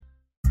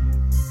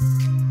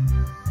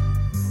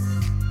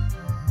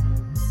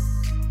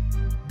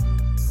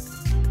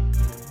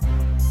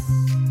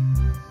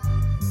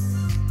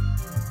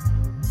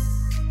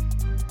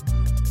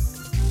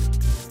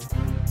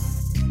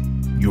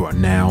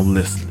now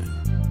listening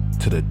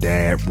to the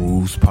Dad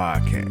Rules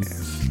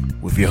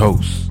Podcast with your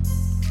hosts,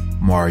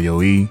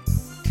 Mario E.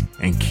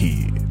 and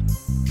Kid.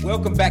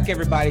 Welcome back,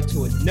 everybody,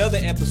 to another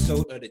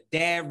episode of the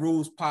Dad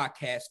Rules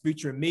Podcast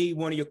featuring me,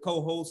 one of your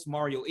co-hosts,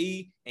 Mario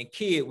E. and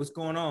Kid. What's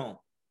going on?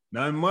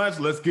 Nothing much.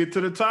 Let's get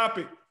to the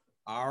topic.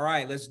 All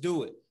right, let's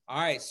do it.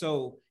 All right,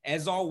 so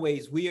as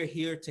always, we are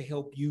here to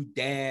help you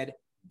dad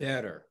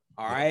better.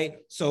 All right,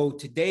 so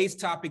today's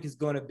topic is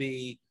going to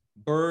be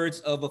birds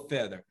of a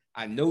feather.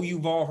 I know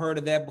you've all heard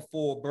of that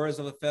before. Birds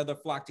of a feather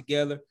flock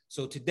together.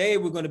 So today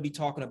we're going to be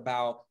talking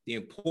about the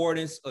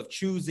importance of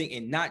choosing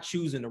and not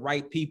choosing the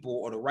right people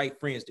or the right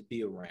friends to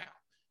be around.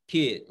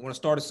 Kid, you want to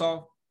start us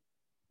off?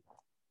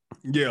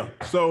 Yeah.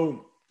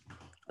 So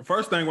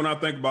first thing when I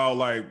think about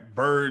like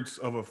birds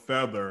of a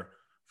feather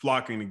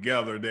flocking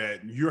together,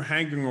 that you're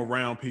hanging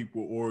around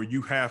people or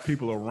you have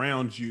people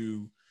around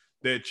you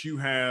that you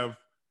have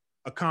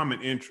a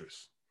common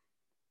interest.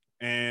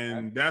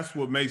 And that's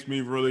what makes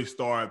me really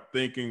start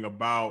thinking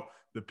about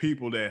the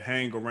people that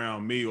hang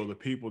around me or the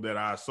people that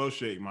I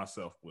associate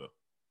myself with.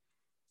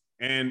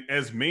 And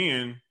as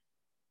men,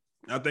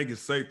 I think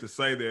it's safe to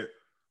say that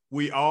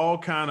we all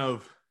kind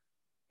of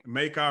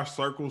make our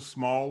circles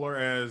smaller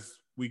as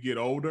we get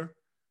older.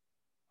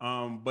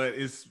 But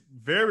it's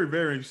very,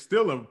 very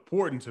still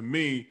important to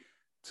me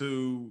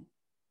to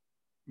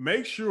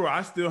make sure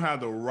I still have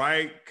the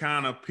right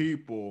kind of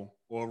people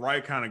or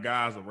right kind of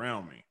guys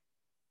around me.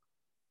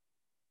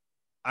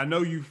 I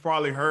know you've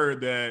probably heard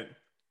that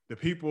the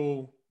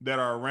people that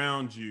are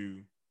around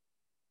you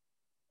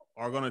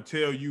are going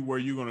to tell you where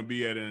you're going to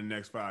be at in the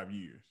next 5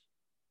 years.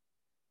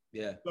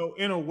 Yeah. So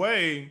in a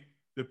way,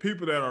 the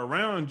people that are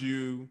around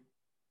you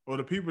or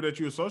the people that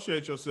you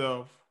associate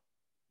yourself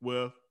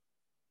with,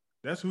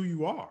 that's who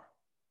you are.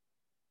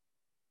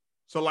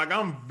 So like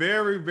I'm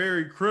very,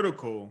 very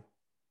critical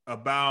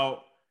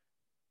about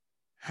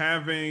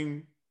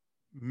having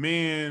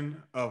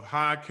men of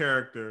high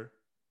character,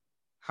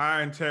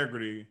 high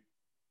integrity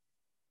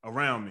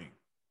around me.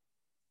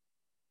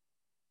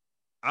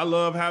 I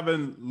love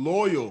having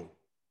loyal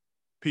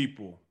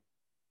people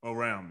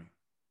around me.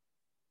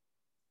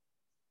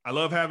 I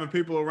love having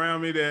people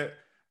around me that,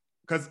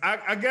 because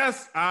I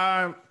guess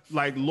I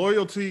like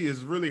loyalty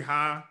is really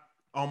high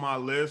on my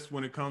list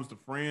when it comes to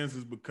friends,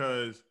 is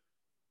because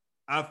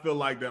I feel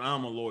like that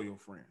I'm a loyal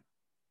friend.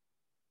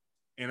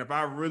 And if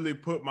I really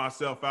put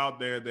myself out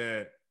there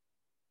that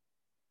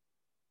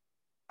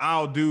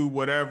I'll do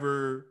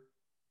whatever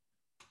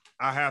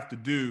I have to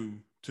do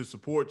to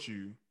support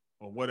you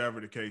or whatever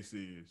the case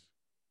is.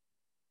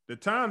 The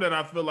time that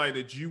I feel like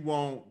that you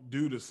won't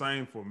do the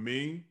same for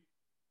me,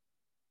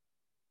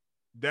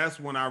 that's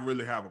when I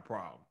really have a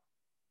problem.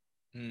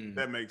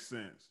 That makes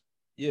sense.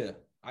 Yeah,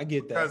 I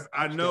get that. Because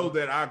I know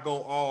that I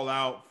go all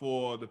out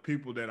for the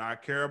people that I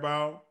care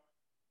about.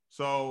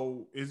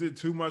 So is it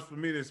too much for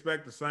me to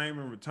expect the same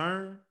in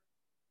return?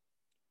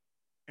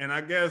 And I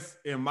guess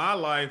in my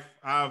life,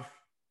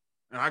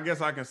 I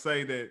guess I can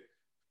say that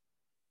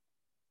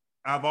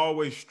I've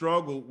always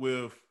struggled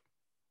with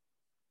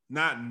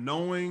not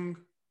knowing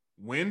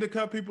when to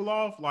cut people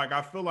off. Like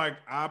I feel like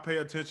I pay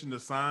attention to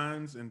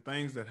signs and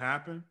things that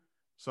happen.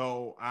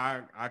 So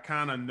I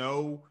kind of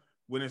know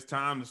when it's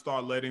time to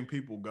start letting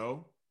people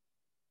go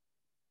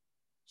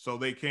so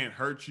they can't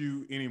hurt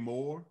you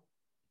anymore.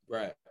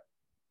 Right.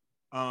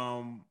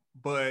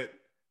 But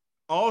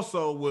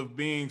also with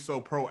being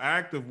so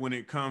proactive when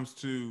it comes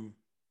to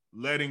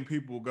letting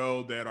people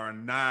go that are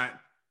not,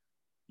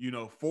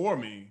 for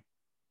me,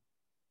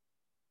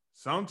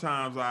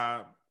 sometimes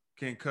I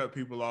can cut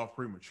people off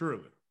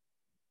prematurely.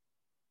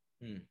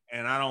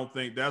 And I don't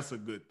think that's a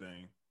good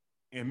thing.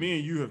 And me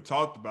and you have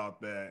talked about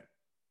that.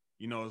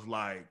 It's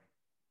like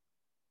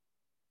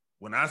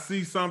when I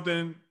see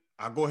something,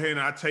 I go ahead and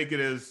I take it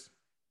as,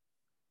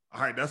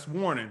 all right, that's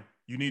warning.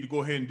 You need to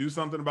go ahead and do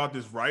something about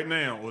this right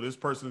now, or this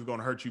person is going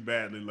to hurt you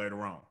badly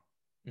later on.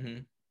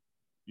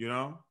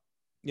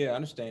 Yeah, I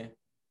understand.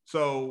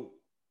 So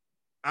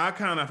I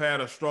kind of had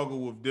a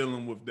struggle with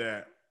dealing with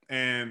that.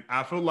 And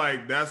I feel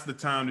like that's the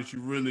time that you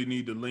really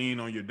need to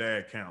lean on your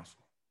dad counsel.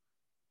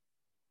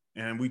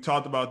 And we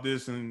talked about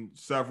this in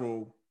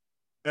several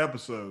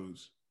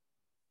episodes,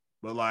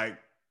 but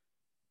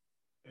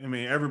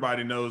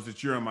everybody knows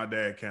that you're in my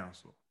dad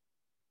counsel,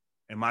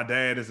 and my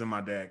dad is in my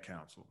dad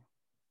counsel,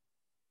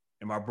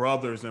 and my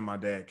brother is in my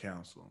dad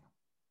counsel.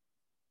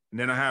 And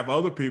then I have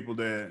other people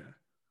that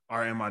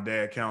are in my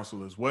dad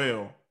counsel as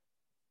well.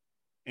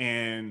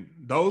 And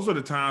those are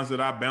the times that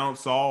I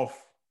bounce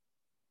off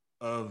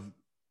of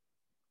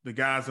the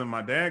guys in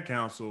my dad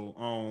counsel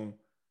on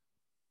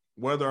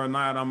whether or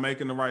not I'm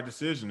making the right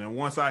decision. And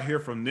once I hear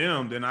from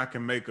them, then I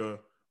can make a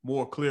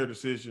more clear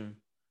decision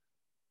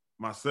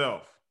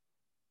myself.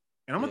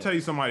 And I'm going to tell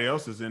you somebody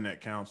else is in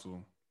that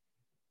counsel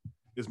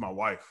is my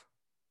wife.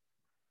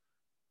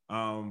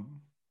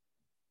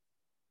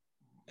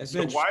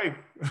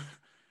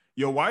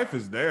 Your wife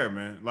is there,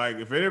 man. Like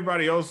if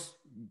everybody else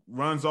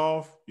runs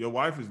off, your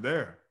wife is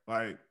there.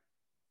 Like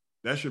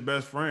that's your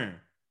best friend,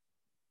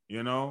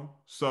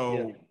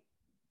 So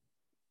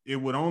it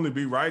would only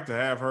be right to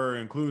have her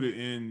included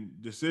in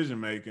decision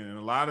making. And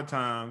a lot of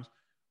times,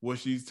 what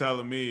she's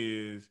telling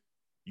me is,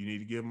 you need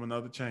to give them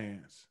another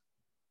chance.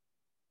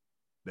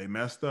 They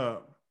messed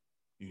up.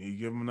 You need to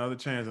give them another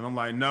chance. And I'm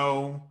like,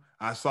 no,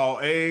 I saw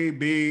A,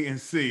 B, and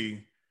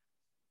C.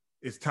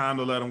 It's time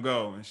to let them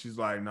go. And she's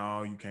like,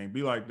 no, you can't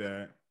be like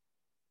that.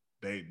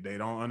 They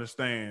don't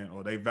understand,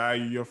 or they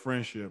value your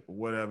friendship, or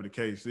whatever the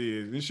case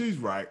is. And she's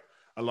right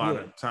a lot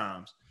of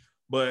times.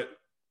 But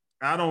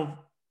I don't,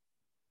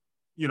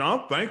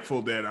 I'm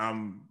thankful that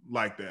I'm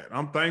like that.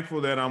 I'm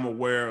thankful that I'm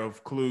aware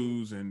of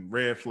clues and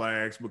red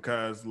flags,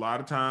 because a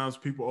lot of times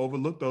people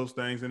overlook those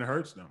things and it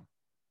hurts them.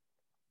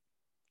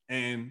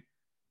 And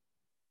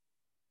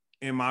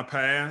in my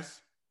past,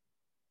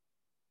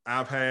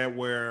 I've had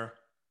where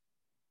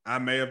I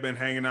may have been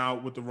hanging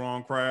out with the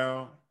wrong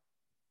crowd,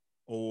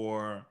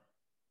 or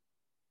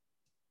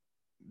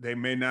they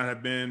may not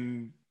have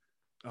been,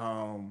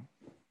 I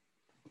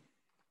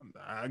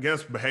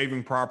guess,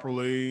 behaving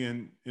properly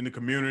in the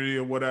community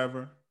or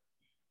whatever.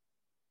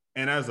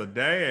 And as a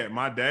dad,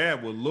 my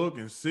dad would look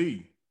and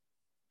see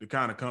the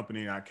kind of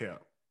company I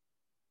kept.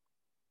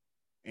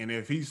 And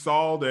if he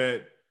saw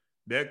that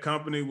that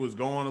company was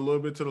going a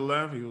little bit to the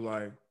left, he was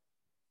like,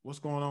 what's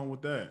going on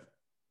with that?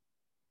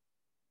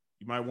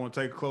 You might want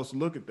to take a closer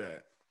look at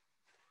that.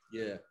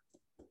 Yeah.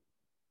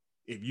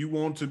 If you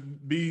want to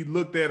be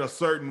looked at a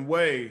certain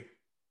way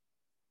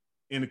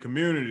in the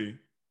community,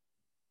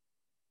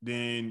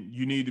 then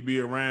you need to be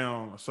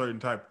around a certain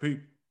type of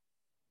people,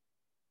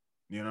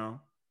 Yeah.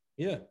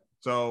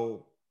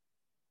 So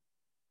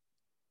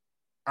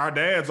our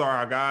dads are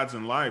our guides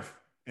in life,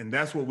 and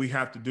that's what we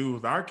have to do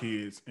with our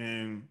kids.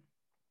 And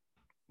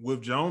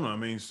with Jonah, I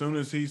mean, as soon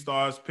as he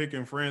starts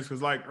picking friends,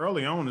 because like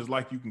early on, it's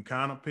like you can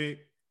kind of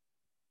pick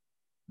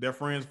their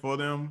friends for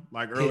them.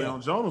 Like early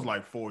on, Jonah's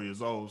like 4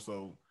 years old.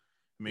 So,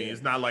 I mean,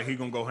 it's not like he's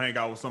going to go hang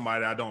out with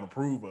somebody I don't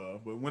approve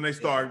of. But when they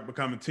start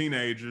becoming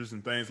teenagers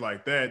and things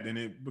like that, then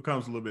it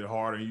becomes a little bit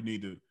harder. You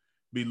need to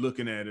be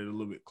looking at it a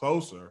little bit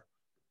closer.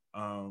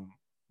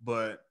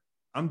 But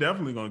I'm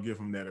definitely going to give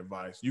him that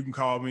advice. You can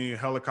call me a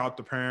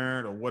helicopter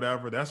parent or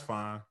whatever. That's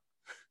fine.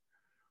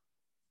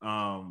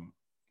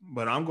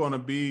 But I'm going to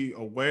be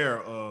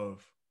aware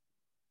of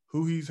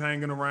who he's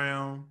hanging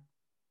around,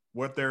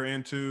 what they're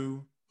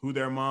into, who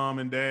their mom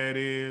and dad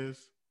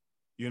is,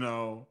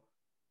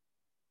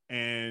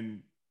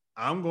 and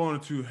I'm going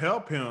to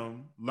help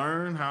him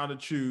learn how to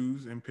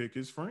choose and pick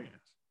his friends.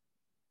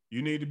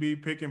 You need to be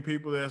picking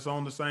people that's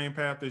on the same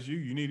path as you.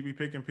 You need to be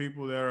picking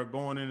people that are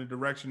going in the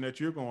direction that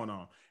you're going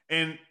on.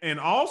 And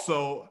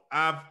also,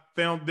 I've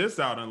found this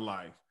out in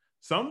life.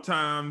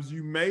 Sometimes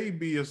you may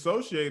be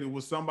associated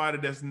with somebody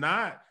that's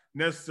not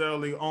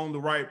necessarily on the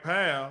right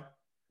path,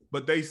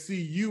 but they see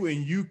you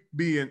and you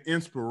be an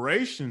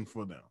inspiration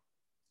for them.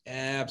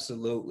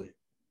 Absolutely.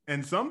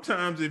 And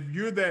sometimes if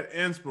you're that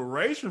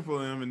inspiration for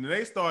them and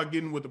they start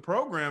getting with the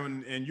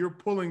program and you're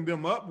pulling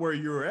them up where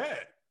you're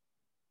at,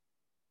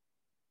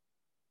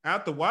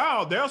 after a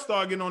while, they'll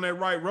start getting on that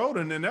right road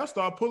and then they'll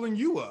start pulling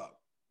you up.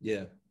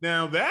 Yeah.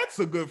 Now that's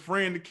a good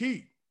friend to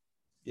keep.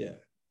 Yeah.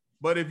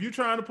 But if you're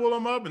trying to pull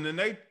them up and then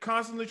they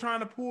constantly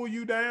trying to pull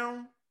you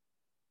down,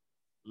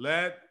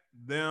 let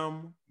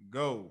them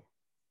go.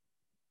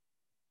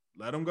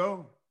 Let them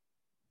go.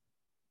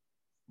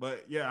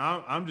 But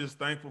yeah, I'm just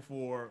thankful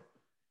for,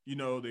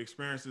 the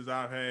experiences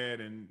I've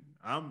had. And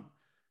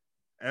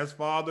as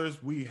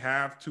fathers, we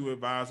have to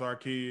advise our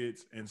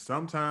kids. And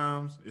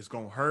sometimes it's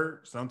going to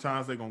hurt.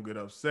 Sometimes they're going to get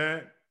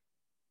upset.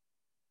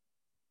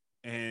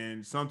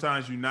 And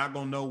sometimes you're not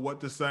going to know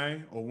what to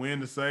say or when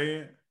to say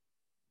it.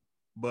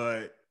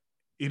 But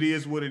it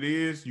is what it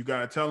is. You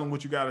got to tell them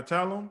what you got to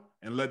tell them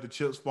and let the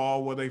chips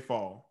fall where they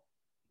fall.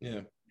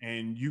 Yeah.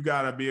 And you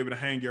got to be able to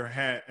hang your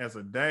hat as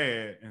a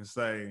dad and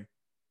say,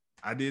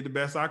 I did the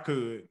best I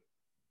could.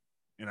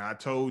 And I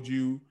told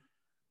you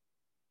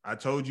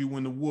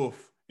when the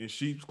wolf in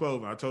sheep's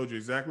clothing, I told you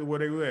exactly where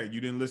they were at. You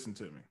didn't listen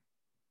to me.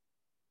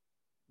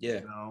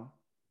 Yeah.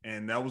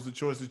 And that was the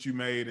choice that you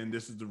made. And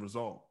this is the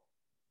result.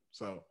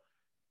 So,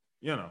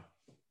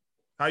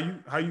 how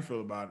you feel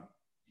about it?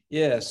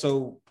 Yeah.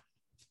 So,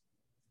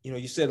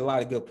 you said a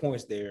lot of good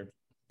points there.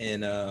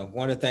 And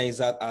one of the things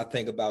I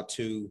think about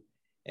too,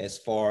 as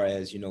far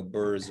as,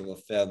 birds of a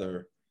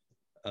feather,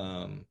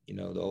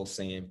 the old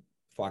saying,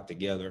 flock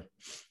together.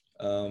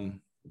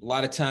 A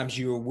lot of times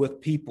you're with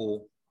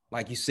people,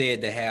 like you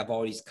said, that have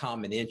all these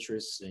common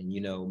interests and,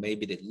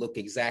 maybe that look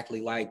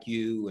exactly like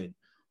you and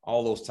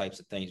all those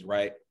types of things,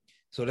 right?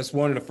 So that's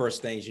one of the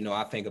first things,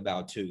 I think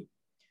about too.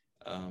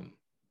 I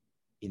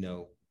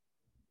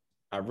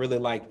really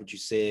liked what you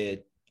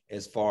said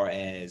as far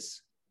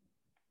as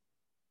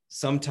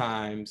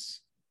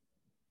sometimes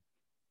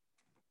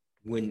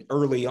when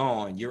early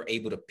on, you're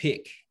able to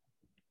pick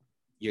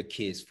your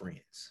kids'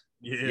 friends.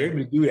 Yeah. You're able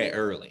to do that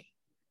early.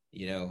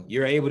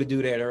 You're able to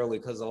do that early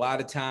because a lot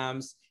of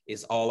times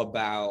it's all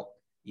about,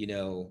 they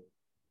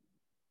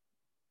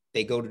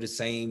go to the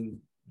same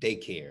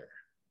daycare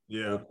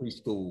or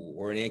preschool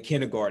or in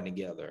kindergarten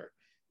together,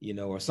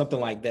 or something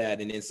like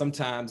that. And then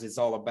sometimes it's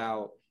all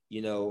about,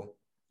 you know,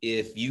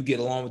 if you get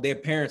along with their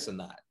parents or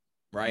not,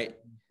 right?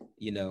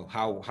 You know,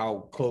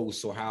 how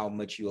close or how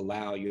much you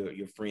allow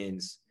your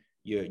friends,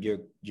 your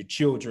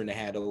children to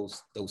have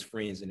those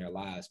friends in their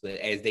lives. But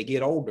as they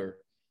get older,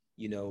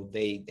 you know,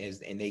 they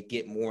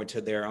get more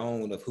into their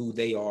own of who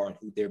they are and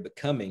who they're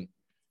becoming,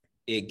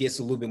 it gets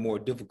a little bit more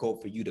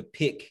difficult for you to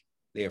pick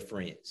their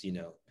friends, you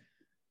know.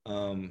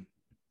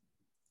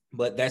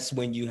 But that's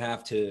when you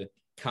have to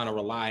kind of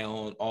rely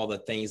on all the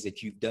things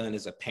that you've done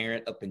as a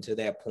parent up until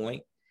that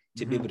point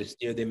to be able to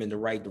steer them in the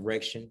right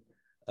direction,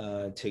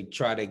 to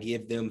try to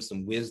give them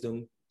some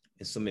wisdom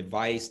and some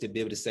advice to be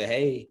able to say,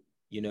 hey,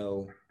 you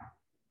know,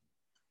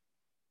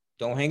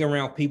 don't hang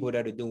around people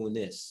that are doing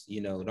this,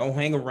 you know, don't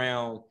hang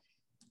around,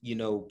 you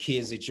know,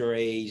 kids at your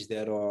age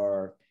that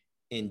are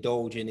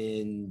indulging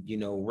in, you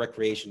know,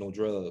 recreational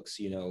drugs.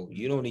 You know,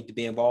 you don't need to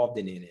be involved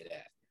in any of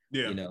that.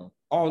 Yeah. You know,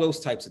 all those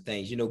types of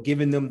things, you know,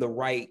 giving them the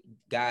right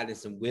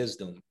guidance and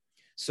wisdom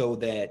so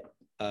that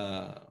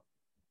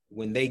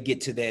when they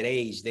get to that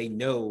age, they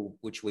know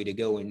which way to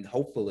go. And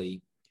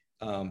hopefully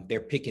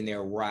they're picking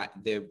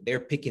they're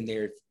picking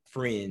their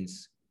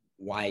friends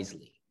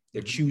wisely.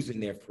 They're choosing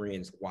their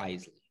friends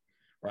wisely.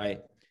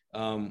 Right.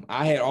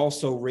 I had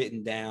also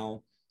written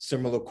down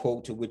similar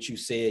quote to what you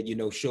said, you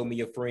know, show me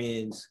your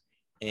friends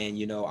and,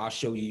 you know, I'll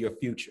show you your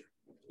future.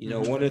 You know,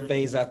 one of the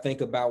things I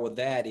think about with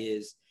that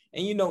is,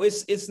 and, you know,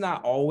 it's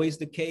not always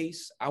the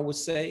case, I would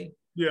say.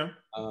 Yeah.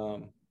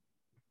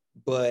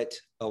 But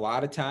a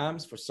lot of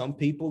times for some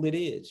people it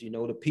is, you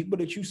know, the people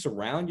that you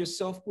surround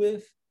yourself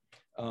with,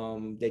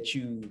 that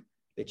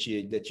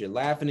you're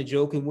laughing and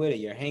joking with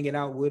and you're hanging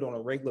out with on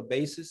a regular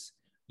basis,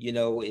 you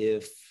know,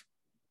 if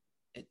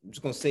I'm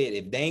just going to say it,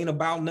 if they ain't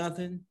about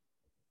nothing,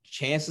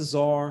 chances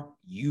are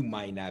you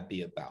might not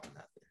be about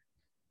nothing.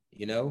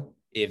 You know,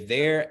 if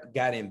they're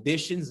got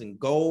ambitions and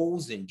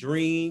goals and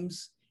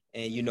dreams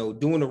and, you know,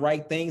 doing the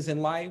right things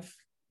in life,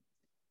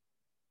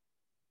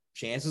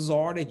 chances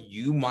are that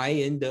you might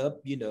end up,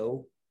 you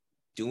know,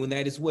 doing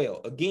that as well.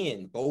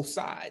 Again, both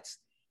sides,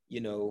 you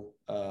know,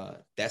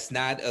 that's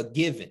not a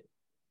given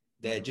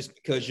that just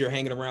because you're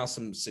hanging around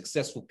some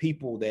successful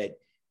people that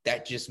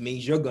just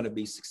means you're going to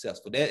be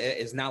successful. That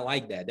it's not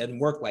like that. It doesn't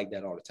work like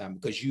that all the time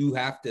because you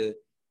have to,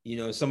 you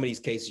know, in some of these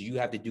cases, you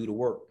have to do the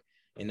work.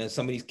 And then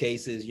some of these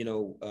cases, you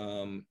know,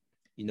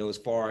 as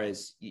far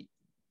as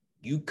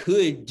you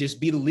could just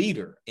be the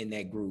leader in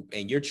that group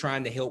and you're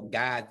trying to help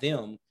guide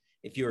them.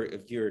 If you're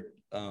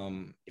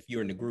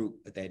in the group,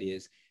 that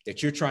is,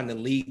 that you're trying to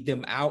lead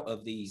them out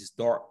of these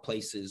dark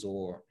places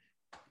or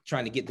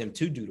trying to get them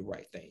to do the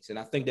right things. And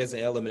I think there's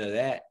an element of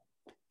that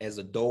as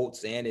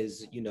adults and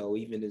as, you know,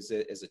 even as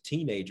a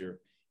teenager,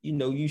 you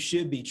know, you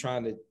should be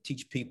trying to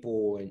teach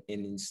people and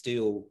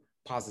instill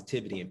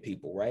positivity in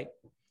people, right?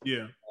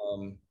 Yeah.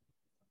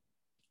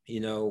 You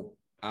know,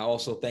 I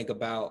also think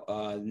about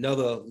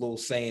another little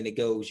saying that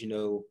goes, you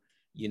know,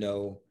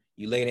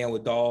 you lay down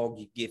with dog,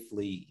 you get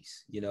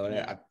fleas. You know,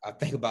 yeah. I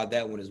think about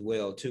that one as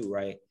well too,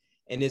 right?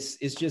 And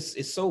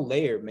it's so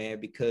layered, man,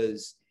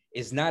 because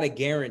it's not a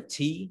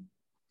guarantee,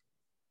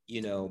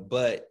 you know,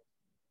 but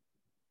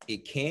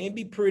it can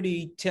be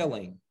pretty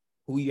telling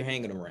who you're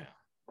hanging around.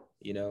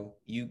 You know,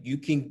 you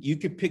can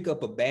pick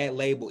up a bad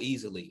label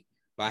easily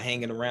by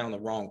hanging around the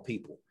wrong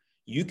people.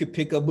 You could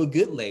pick up a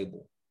good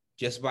label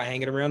just by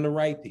hanging around the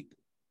right people,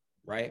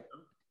 right?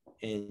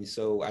 And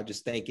so I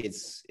just think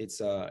it's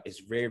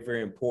very,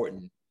 very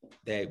important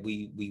that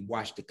we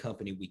watch the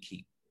company we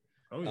keep.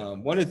 Oh, yeah.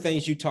 One of the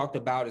things you talked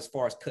about as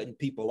far as cutting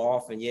people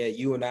off, and yeah,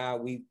 you and I,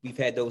 we've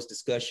had those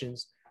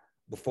discussions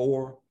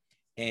before.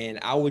 And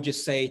I would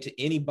just say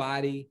to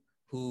anybody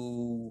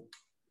who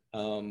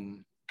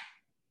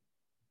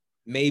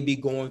may be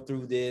going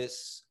through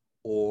this,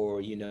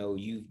 or, you know,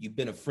 you've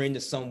been a friend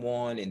to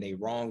someone and they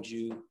wronged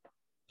you,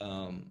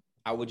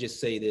 I would just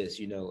say this,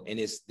 you know, and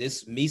it's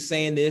this, me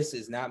saying this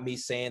is not me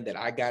saying that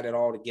I got it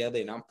all together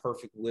and I'm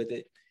perfect with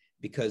it,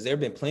 because there have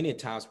been plenty of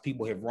times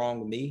people have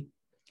wronged me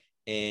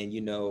and,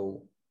 you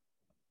know,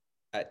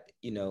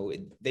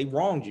 they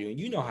wronged you, and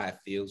you know how it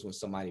feels when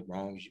somebody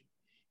wrongs you.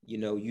 You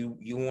know,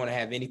 you want to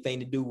have anything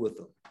to do with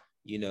them.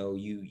 You know,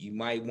 you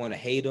might want to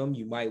hate them.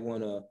 You might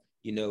want to,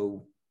 you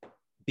know,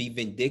 be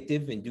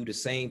vindictive and do the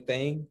same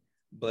thing.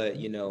 But,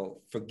 you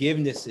know,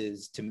 forgiveness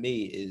to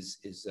me is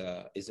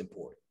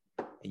important.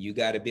 And you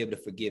got to be able to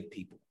forgive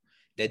people.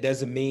 That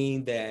doesn't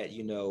mean that,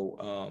 you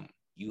know,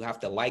 you have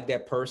to like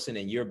that person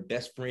and you're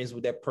best friends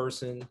with that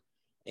person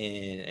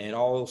and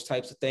all those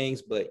types of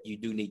things, but you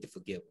do need to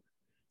forgive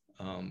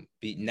them.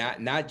 Be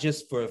not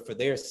just for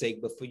their sake,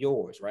 but for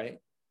yours, right?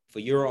 For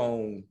your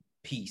own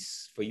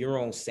peace, for your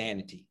own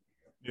sanity.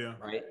 Yeah.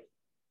 Right.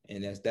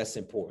 And that's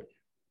important.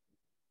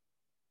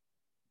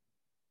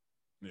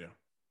 Yeah.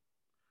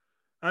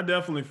 I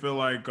definitely feel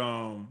like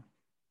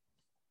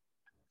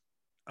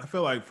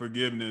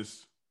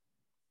forgiveness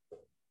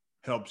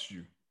helps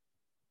you.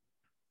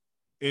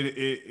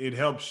 It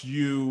helps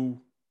you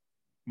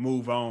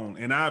move on.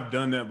 And I've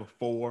done that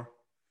before.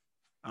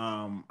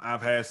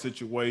 I've had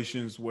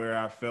situations where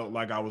I felt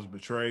like I was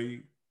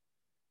betrayed.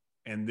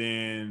 And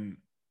then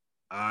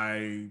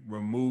I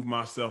removed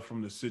myself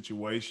from the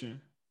situation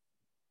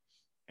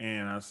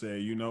and I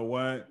said, you know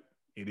what?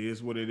 It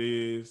is what it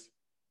is.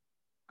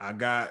 I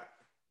got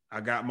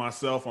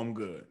myself, I'm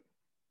good.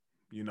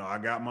 You know, I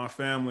got my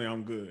family,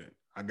 I'm good.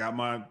 I got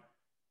my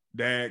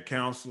dad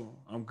counsel,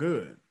 I'm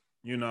good.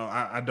 You know,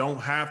 I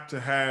don't have to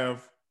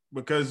have,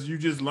 because you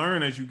just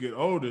learn as you get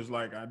older. It's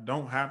like, I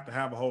don't have to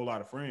have a whole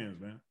lot of friends,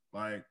 man.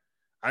 Like,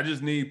 I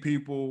just need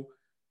people.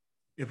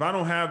 If I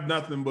don't have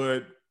nothing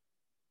but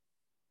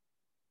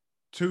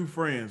 2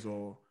 friends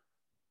or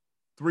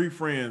 3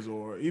 friends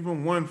or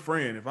even 1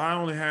 friend, if I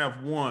only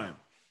have 1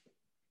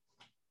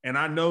 and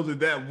I know that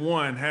that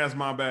 1 has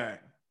my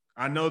back,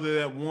 I know that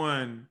that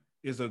 1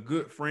 is a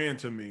good friend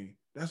to me,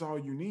 that's all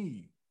you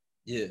need.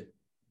 Yeah.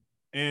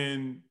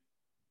 And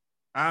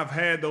I've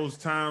had those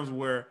times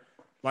where,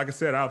 like I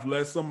said, I've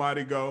let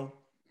somebody go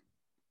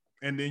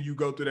and then you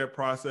go through that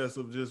process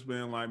of just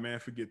being like, man,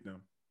 forget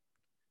them.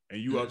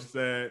 And you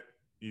upset,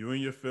 you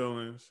in your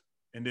feelings.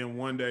 And then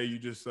one day you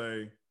just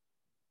say,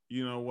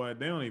 you know what?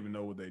 They don't even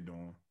know what they're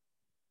doing.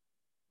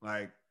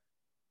 Like,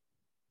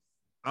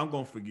 I'm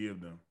going to forgive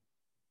them.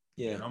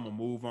 Yeah. And I'm going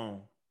to move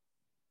on.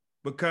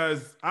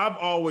 Because I've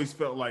always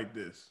felt like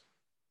this.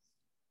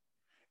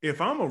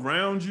 If I'm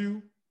around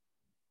you,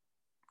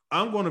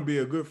 I'm going to be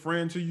a good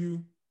friend to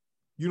you.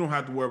 You don't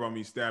have to worry about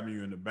me stabbing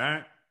you in the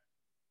back.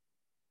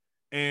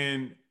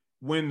 And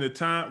when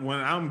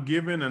I'm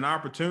given an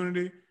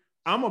opportunity,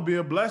 I'm going to be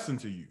a blessing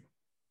to you.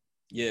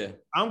 Yeah.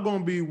 I'm going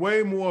to be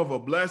way more of a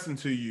blessing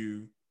to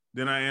you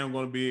than I am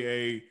going to be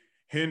a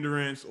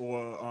hindrance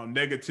or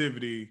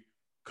negativity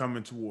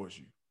coming towards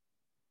you.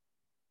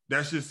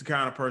 That's just the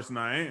kind of person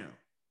I am.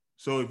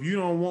 So if you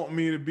don't want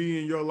me to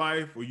be in your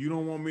life or you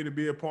don't want me to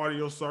be a part of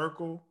your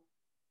circle,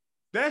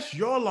 that's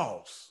your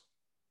loss.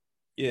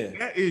 Yeah.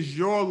 That is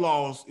your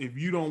loss if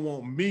you don't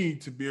want me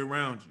to be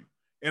around you.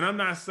 And I'm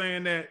not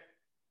saying that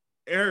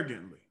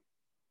arrogantly.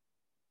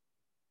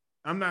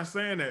 I'm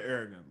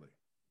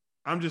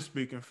just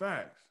speaking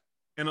facts.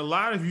 And a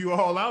lot of you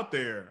all out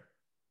there,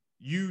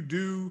 you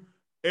do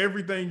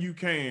everything you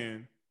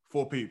can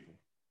for people.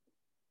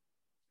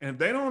 And if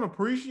they don't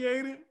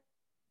appreciate it,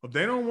 if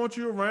they don't want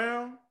you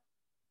around,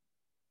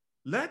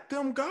 let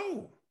them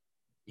go.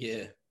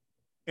 Yeah.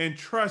 And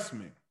trust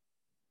me,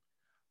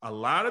 a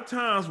lot of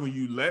times when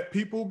you let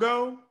people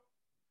go,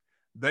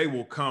 they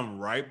will come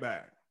right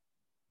back.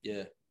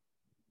 Yeah.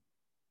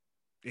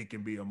 It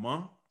can be a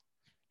month.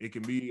 It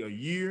can be a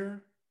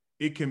year.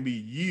 It can be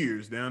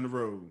years down the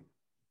road.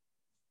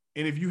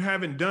 And if you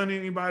haven't done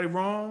anybody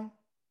wrong,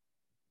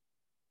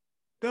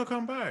 they'll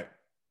come back.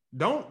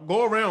 Don't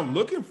go around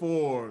looking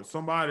for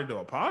somebody to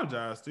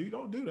apologize to you.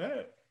 Don't do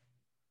that.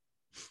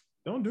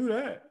 Don't do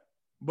that.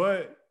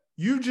 But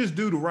you just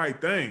do the right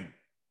thing.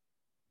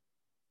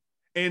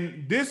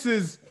 And this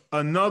is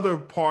another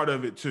part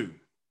of it too.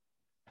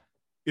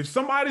 If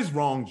somebody's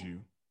wronged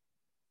you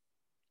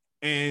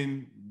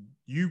and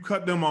you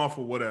cut them off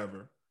or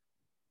whatever,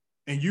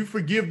 and you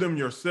forgive them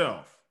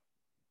yourself,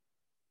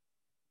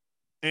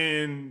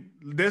 and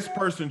this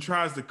person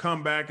tries to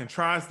come back and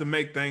tries to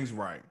make things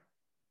right,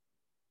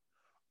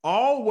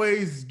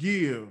 always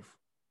give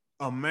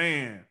a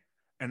man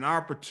an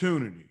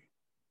opportunity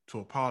to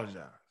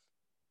apologize.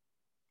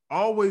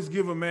 Always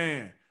give a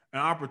man an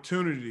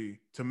opportunity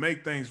to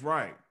make things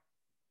right.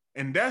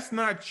 And that's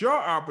not your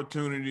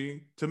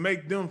opportunity to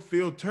make them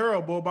feel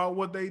terrible about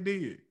what they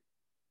did.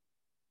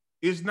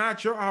 It's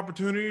not your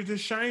opportunity to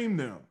shame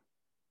them.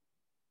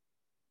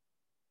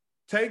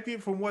 Take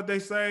it from what they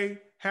say,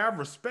 have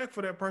respect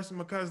for that person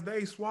because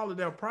they swallowed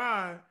their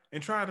pride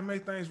and tried to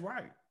make things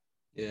right.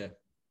 Yeah.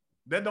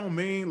 That don't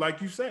mean,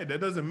 like you said, that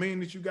doesn't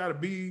mean that you got to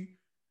be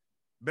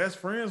best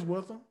friends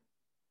with them.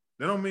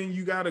 That don't mean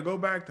you got to go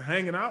back to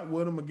hanging out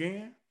with them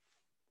again.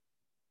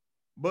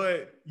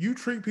 But you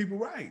treat people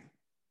right.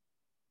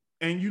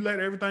 And you let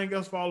everything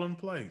else fall into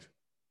place.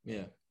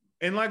 Yeah.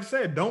 And like I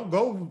said, don't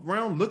go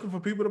around looking for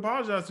people to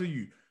apologize to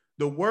you.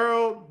 The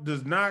world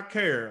does not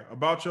care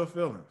about your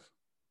feelings.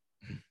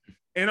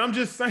 And I'm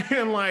just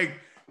saying, like,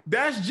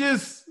 this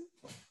is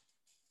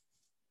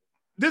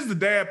the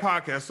dad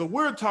podcast. So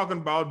we're talking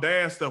about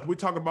dad stuff. We're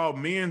talking about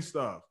men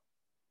stuff.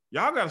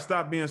 Y'all got to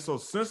stop being so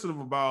sensitive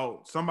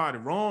about somebody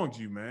wronged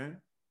you, man.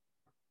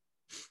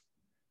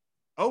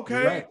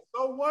 Okay, right.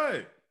 So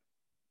what?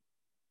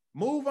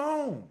 Move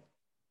on.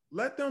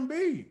 Let them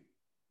be.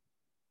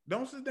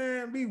 Don't sit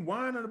there and be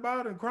whining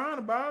about it and crying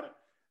about it.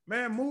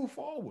 Man, move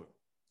forward.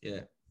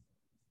 Yeah.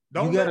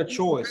 Don't you got a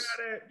choice.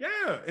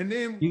 Yeah. And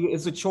then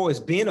it's a choice.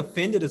 Being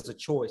offended is a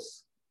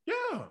choice.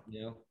 Yeah.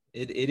 You know,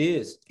 it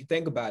is. You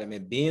think about it,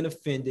 man. Being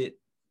offended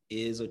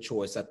is a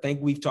choice. I think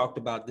we've talked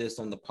about this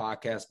on the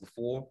podcast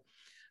before.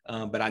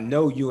 But I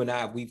know you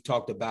and we've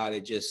talked about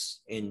it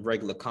just in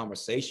regular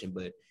conversation.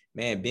 But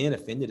man, being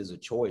offended is a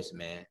choice,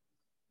 man.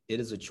 It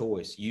is a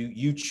choice.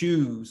 You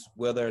choose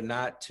whether or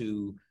not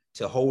to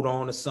hold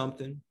on to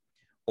something,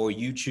 or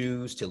you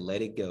choose to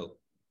let it go.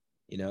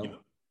 You know, yeah.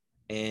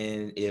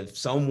 And if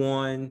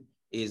someone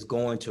is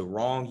going to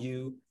wrong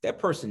you, that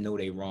person know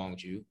they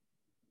wronged you.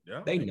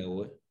 Yeah, they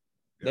know it.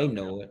 Yeah. They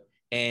know it.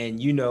 And,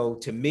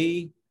 to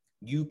me,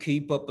 you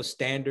keep up a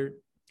standard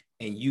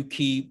and you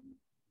keep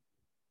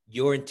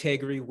your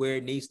integrity where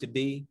it needs to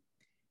be.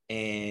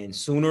 And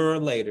sooner or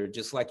later,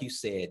 just like you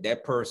said,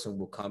 that person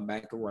will come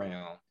back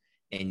around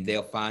and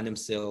they'll find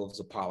themselves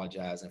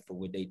apologizing for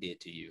what they did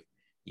to you,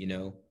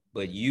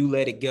 but you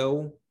let it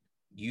go.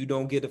 You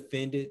don't get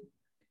offended.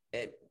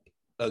 And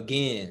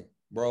again,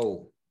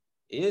 bro,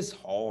 it's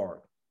hard.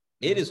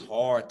 It is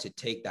hard to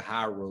take the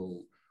high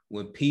road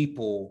when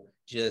people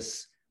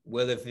just,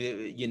 whether if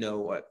it,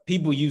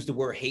 people use the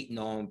word hating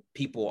on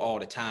people all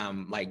the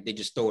time, like they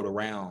just throw it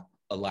around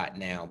a lot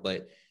now.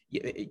 But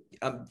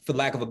for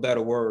lack of a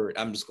better word,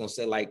 I'm just gonna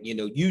say, like,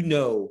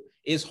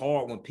 it's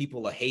hard when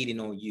people are hating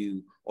on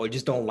you or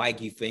just don't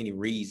like you for any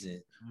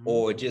reason,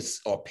 or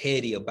just are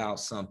petty about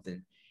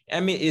something. I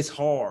mean, it's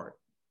hard.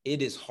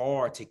 It is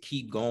hard to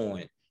keep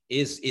going.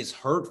 It's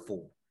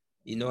hurtful.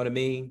 You know what I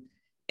mean?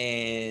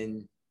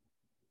 And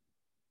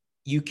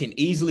you can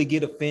easily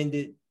get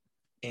offended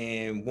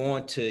and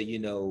want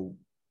to,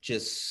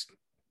 just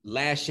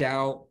lash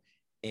out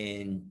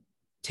and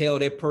tell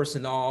that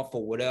person off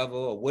or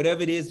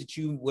whatever it is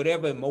that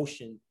whatever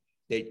emotion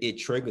that it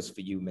triggers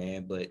for you,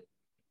 man. But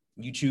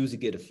you choose to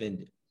get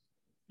offended.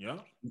 Yeah.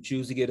 You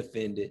choose to get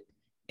offended.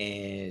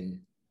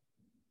 And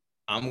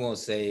I'm going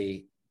to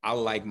say, I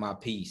like my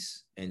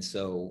peace. And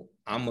so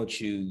I'm going to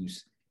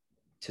choose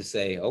to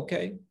say,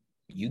 okay,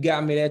 you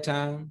got me that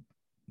time,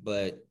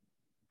 but,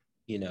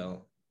 I'm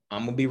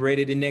going to be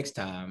ready the next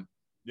time.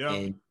 Yeah.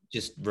 And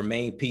just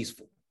remain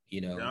peaceful,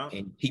 Yeah.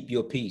 and keep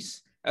your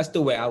peace. That's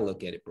the way I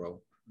look at it,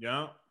 bro.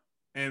 Yeah.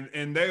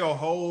 And they'll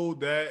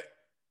hold that.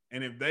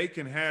 And if they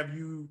can have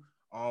you,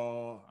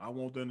 I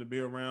want them to be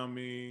around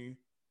me.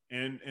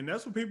 And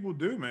that's what people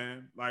do,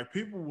 man. Like,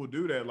 people will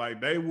do that. Like,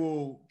 they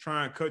will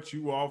try and cut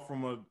you off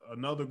from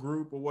another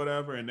group or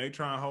whatever. And they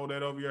try and hold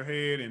that over your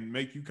head and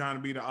make you kind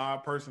of be the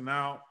odd person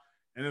out.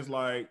 And it's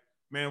like,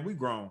 man, we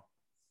grown.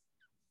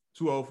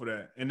 Too old for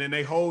that. And then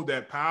they hold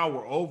that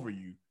power over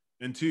you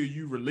until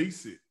you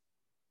release it.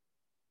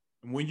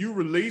 And when you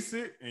release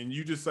it and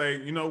you just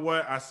say, you know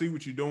what, I see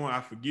what you're doing,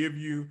 I forgive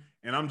you,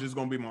 and I'm just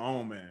going to be my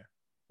own man.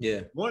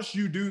 Yeah. Once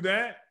you do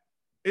that,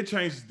 it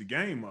changes the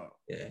game up.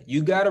 Yeah.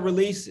 You got to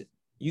release it.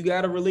 You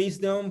got to release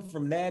them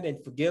from that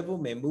and forgive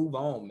them and move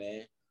on,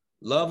 man.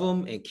 Love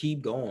them and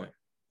keep going.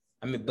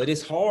 I mean, but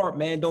it's hard,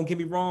 man. Don't get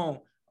me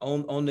wrong.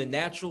 On the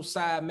natural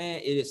side, man,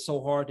 it is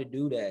so hard to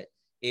do that.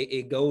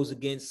 It goes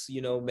against,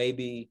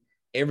 maybe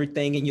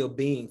everything in your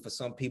being for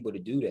some people to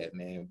do that,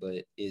 man.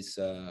 But it's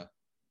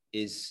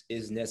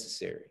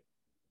necessary.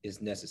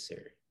 It's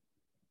necessary.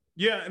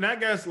 Yeah, and I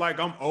guess, like,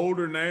 I'm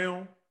older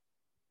now,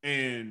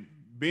 and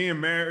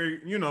being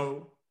married,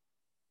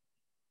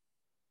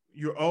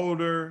 you're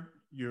older,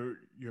 you're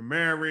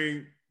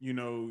married,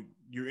 you're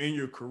in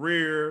your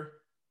career,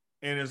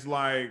 and it's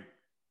like,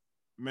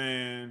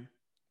 man,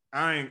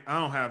 I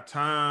don't have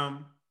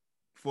time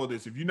for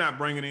this. If you're not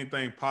bringing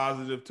anything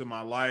positive to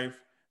my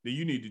life, then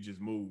you need to just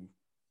move.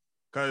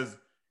 Because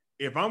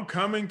if I'm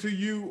coming to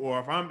you, or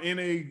if I'm in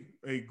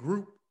a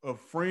group of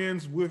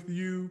friends with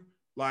you,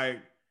 like,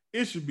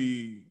 it should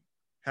be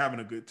having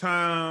a good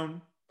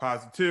time,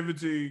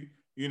 positivity,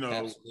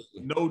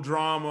 Absolutely. no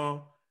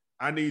drama.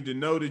 I need to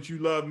know that you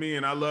love me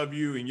and I love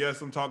you. And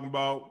yes, I'm talking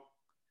about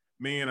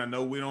me, and I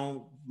know we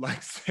don't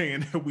like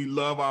saying that we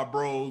love our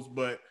bros,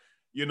 but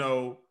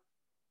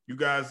you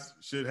guys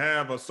should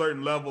have a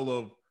certain level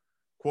of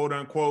quote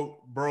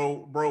unquote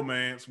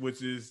bromance,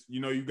 which is,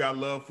 you got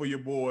love for your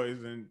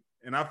boys.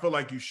 And I feel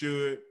like you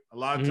should. A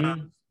lot of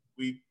times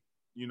we,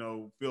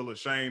 feel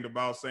ashamed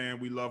about saying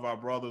we love our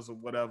brothers or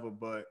whatever,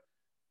 but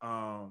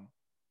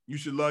you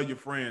should love your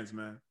friends,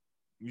 man.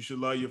 You should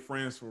love your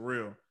friends for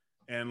real.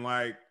 And,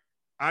 like,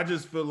 I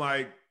just feel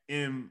like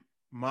in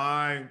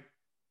my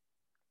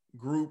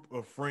group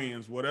of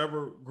friends,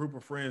 whatever group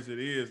of friends it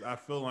is, I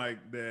feel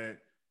like that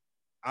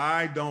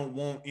I don't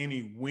want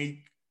any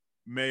weak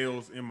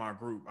males in my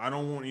group. I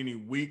don't want any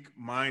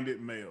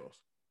weak-minded males.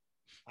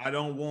 I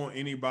don't want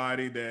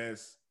anybody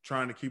that's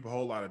trying to keep a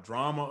whole lot of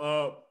drama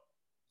up.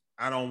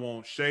 I don't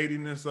want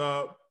shadiness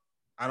up.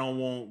 I don't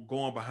want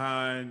going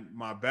behind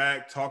my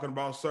back, talking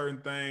about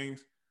certain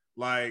things.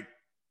 Like,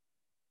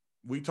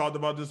 we talked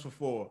about this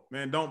before.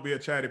 Man, don't be a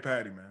chatty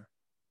patty, man.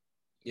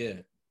 Yeah.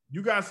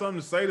 You got something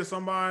to say to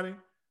somebody,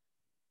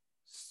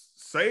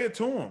 say it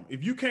to them.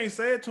 If you can't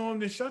say it to them,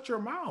 then shut your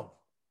mouth.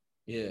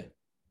 Yeah.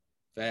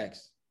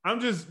 Facts. I'm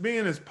just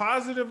being as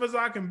positive as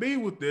I can be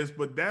with this,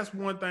 but that's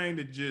one thing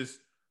that just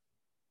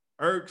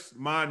irks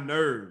my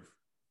nerve,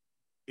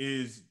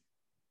 is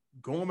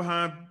going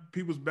behind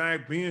people's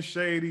back, being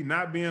shady,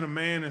 not being a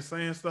man and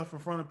saying stuff in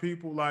front of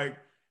people. Like,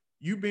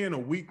 you being a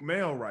weak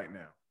male right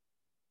now.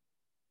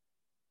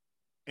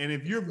 And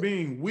if you're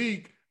being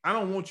weak, I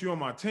don't want you on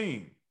my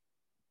team.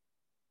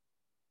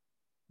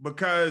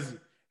 Because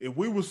if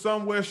we were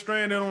somewhere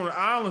stranded on an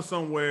island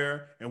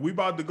somewhere and we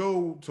about to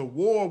go to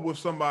war with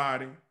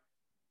somebody,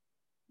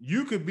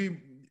 you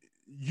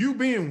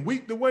being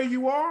weak the way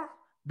you are,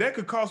 that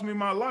could cost me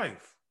my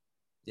life.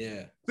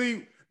 Yeah.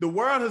 See, the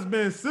world has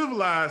been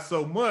civilized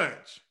so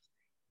much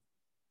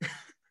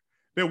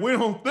that we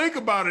don't think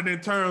about it in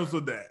terms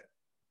of that.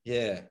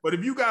 Yeah. But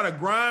if you got a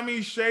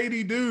grimy,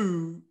 shady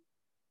dude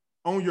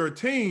on your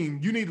team,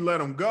 you need to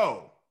let him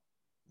go.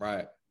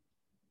 Right.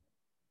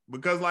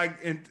 Because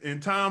like in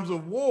times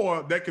of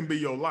war, that can be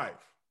your life.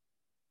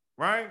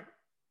 Right?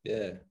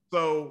 Yeah.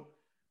 So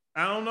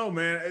I don't know,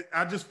 man.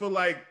 I just feel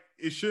like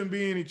it shouldn't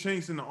be any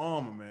chinks in the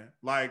armor, man.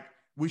 Like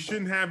we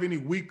shouldn't have any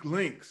weak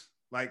links.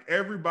 Like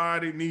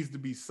everybody needs to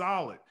be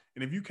solid.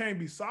 And if you can't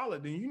be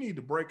solid, then you need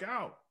to break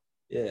out.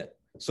 Yeah.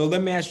 So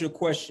let me ask you a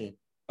question.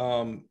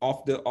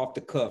 Off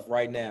the cuff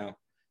right now.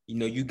 You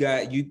know, you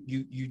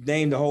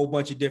named a whole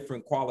bunch of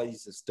different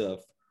qualities and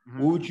stuff. Mm-hmm.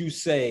 What would you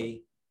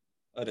say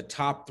are the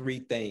top 3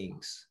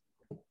 things,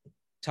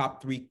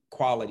 top 3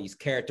 qualities,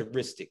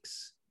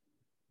 characteristics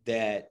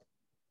that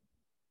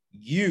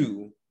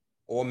you,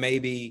 or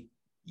maybe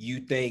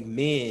you think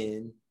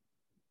men,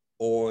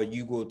 or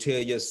you will tell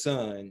your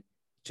son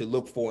to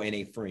look for in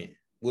a friend?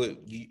 Well,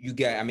 you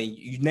got, I mean,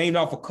 you named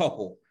off a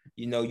couple.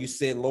 You know, you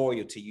said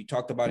loyalty, you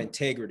talked about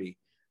integrity,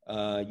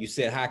 you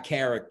said high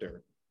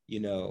character, you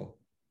know.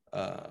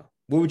 What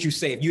would you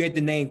say if you had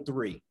to name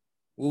 3?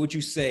 What would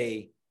you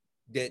say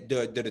that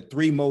the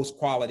 3 most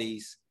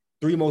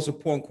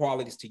important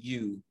qualities to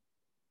you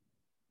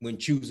when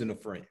choosing a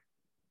friend?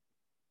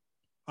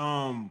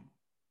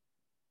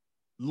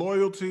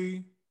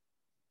 Loyalty,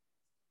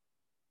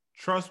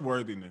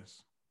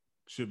 trustworthiness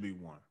should be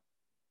 1.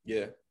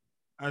 Yeah.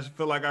 I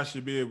feel like I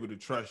should be able to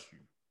trust you.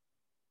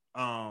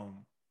 I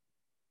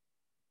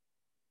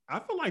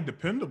feel like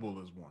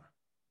dependable is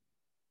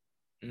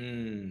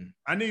 1.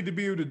 I need to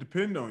be able to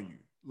depend on you.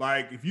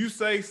 Like if you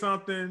say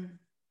something,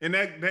 and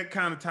that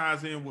kind of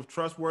ties in with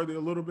trustworthy a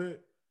little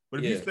bit,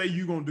 but if you say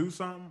you're going to do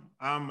something,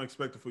 I'm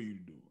expecting for you to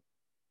do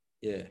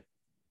it. Yeah.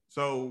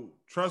 So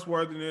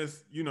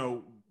trustworthiness, you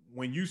know,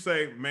 when you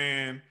say,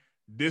 man,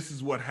 this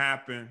is what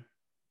happened,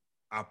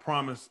 I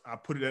promise, I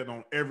put it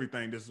on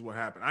everything, this is what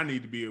happened, I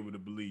need to be able to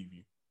believe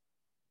you.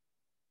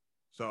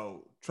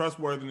 So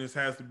trustworthiness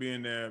has to be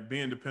in there,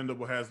 being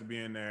dependable has to be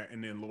in there,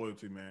 and then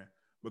loyalty, man.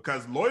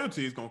 Because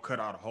loyalty is going to cut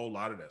out a whole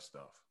lot of that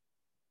stuff.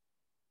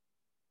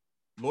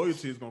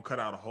 Loyalty is going to cut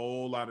out a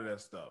whole lot of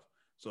that stuff.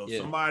 So if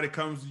somebody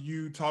comes to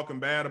you talking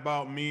bad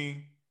about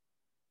me,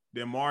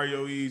 then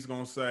Mario E is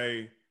going to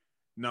say,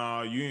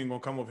 nah, you ain't going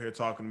to come over here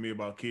talking to me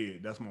about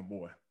kid. That's my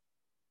boy.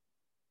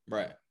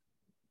 Right.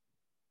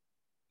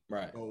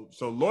 Right.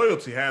 So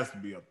loyalty has to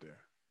be up there.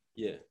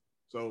 Yeah.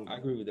 So I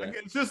agree with that.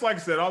 It's just like I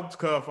said, off the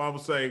cuff, I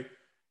would say,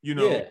 you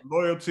know,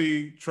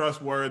 loyalty,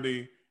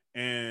 trustworthy,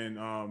 and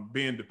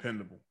being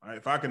dependable. Right?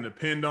 If I can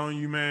depend on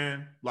you,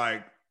 man,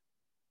 like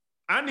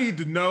I need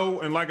to know.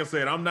 And like I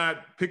said, I'm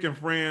not picking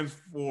friends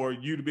for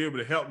you to be able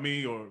to help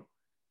me or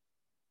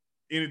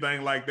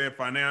anything like that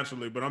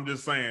financially, but I'm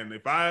just saying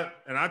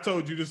I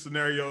told you this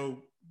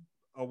scenario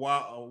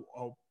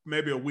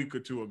maybe a week or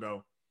 2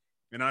 ago.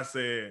 And I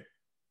said,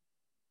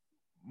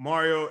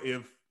 Mario,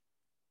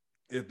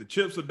 if the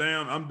chips are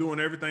down, I'm doing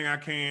everything I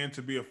can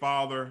to be a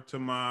father to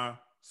my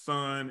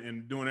son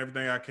and doing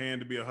everything I can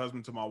to be a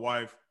husband to my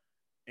wife.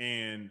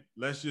 And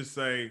let's just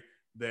say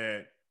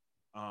that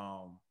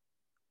I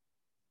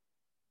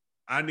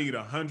need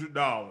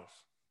 $100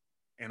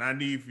 and I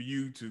need for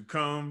you to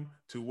come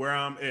to where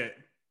I'm at.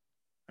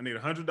 I need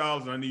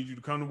 $100 and I need you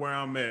to come to where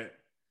I'm at.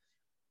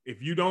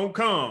 If you don't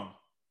come,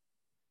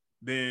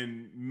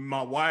 then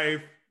my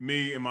wife,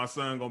 me, and my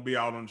son gonna be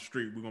out on the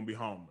street. We're gonna be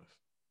homeless.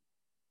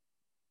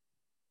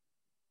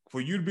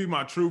 For you to be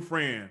my true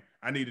friend,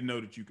 I need to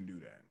know that you can do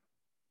that.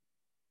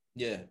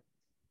 Yeah.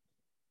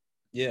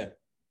 Yeah.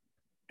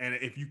 And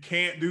if you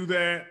can't do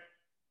that,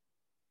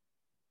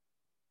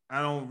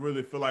 I don't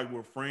really feel like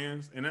we're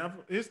friends. And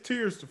it's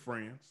tiers to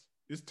friends.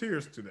 It's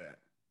tiers to that.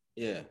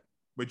 Yeah.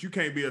 But you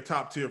can't be a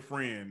top tier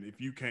friend if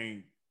you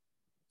can't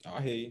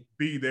I hear you.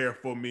 Be there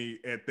for me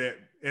at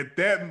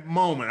that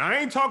moment. I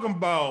ain't talking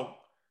about,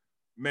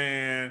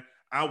 man,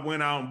 I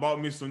went out and bought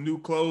me some new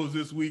clothes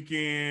this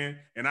weekend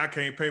and I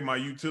can't pay my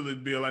utility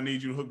bill. I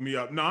need you to hook me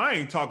up. No, I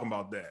ain't talking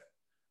about that.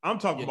 I'm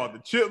talking about the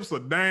chips are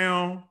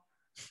down.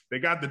 They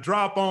got the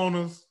drop on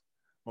us.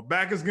 My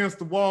back is against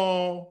the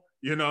wall,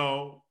 you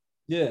know.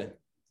 Yeah.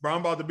 Bro,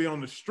 I'm about to be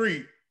on the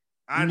street.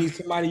 I need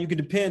somebody you can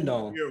depend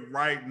on. Here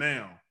right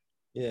now.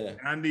 Yeah. And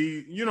I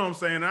need, you know what I'm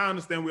saying? I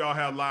understand we all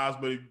have lives,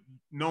 but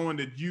knowing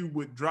that you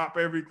would drop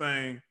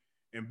everything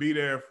and be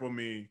there for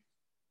me,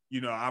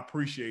 you know, I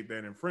appreciate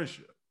that in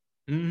friendship.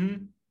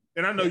 Mm-hmm.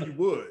 And I know you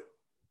would.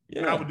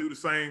 Yeah. I would do the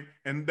same.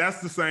 And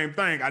that's the same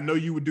thing. I know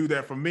you would do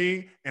that for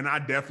me, and I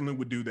definitely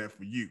would do that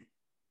for you.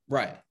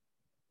 Right.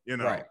 You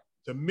know,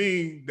 to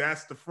me,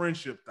 that's the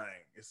friendship thing.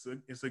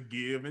 It's a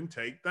give and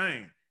take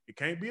thing. It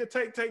can't be a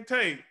take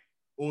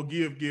or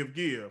give.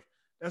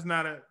 That's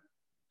not a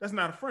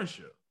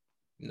friendship.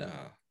 No,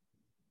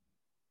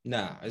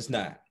 it's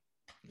not.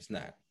 It's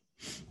not.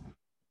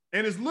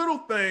 And it's little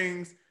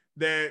things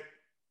that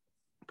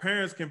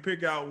parents can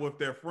pick out with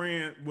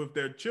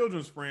their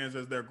children's friends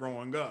as they're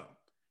growing up.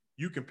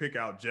 You can pick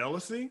out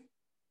jealousy.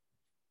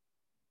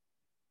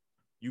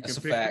 You That's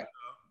can a fact.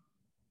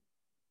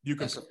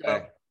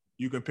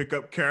 You can pick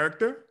up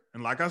character.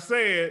 And like I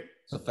said,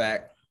 it's a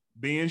fact.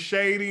 Being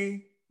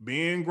shady,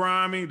 being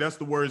grimy, that's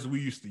the words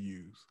we used to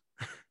use.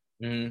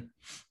 Mm-hmm.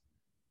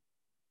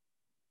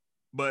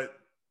 But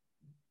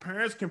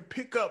parents can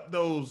pick up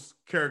those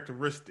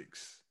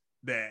characteristics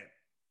that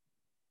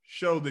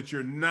show that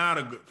you're not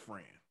a good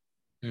friend.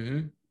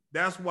 Mm-hmm.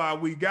 That's why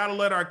we got to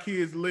let our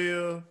kids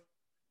live,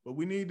 but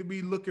we need to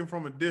be looking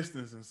from a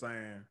distance and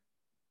saying,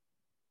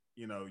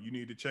 you know, you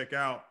need to check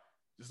out.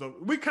 So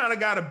we kind of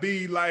got to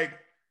be like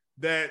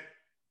that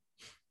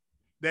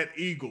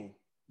eagle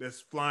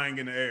that's flying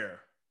in the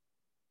air.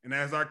 And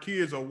as our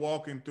kids are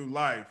walking through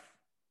life,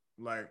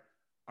 like,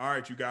 all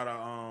right, you got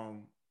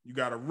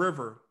a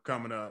river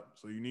coming up,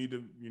 so you need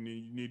to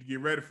get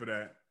ready for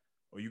that.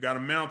 Or you got a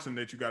mountain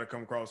that you got to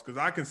come across, because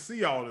I can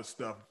see all this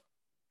stuff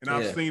and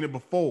I've seen it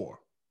before,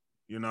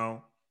 you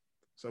know.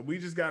 So we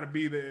just got to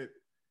be that.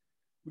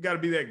 We got to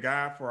be that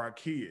guy for our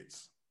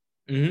kids,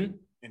 mm-hmm.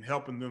 and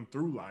helping them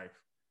through life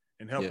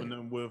and helping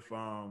them with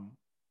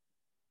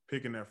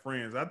picking their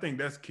friends. I think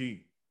that's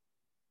key.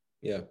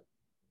 Yeah,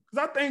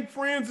 because I think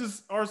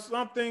friends are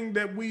something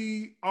that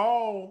we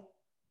all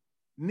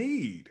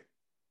need.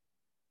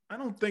 I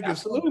don't think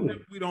it's something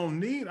that we don't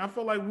need. I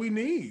feel like we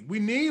need. We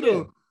need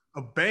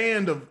a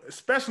band of,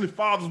 especially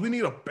fathers, we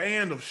need a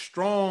band of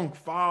strong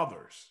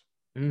fathers.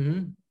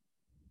 Mm-hmm.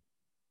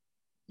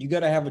 You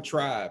got to have a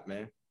tribe,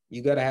 man.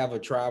 You got to have a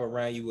tribe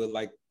around you with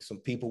like some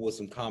people with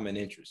some common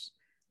interests.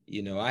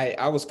 You know,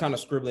 I was kind of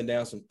scribbling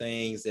down some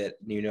things that,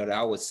 you know, that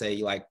I would say,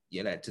 like,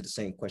 you know, to the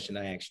same question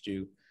I asked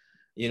you.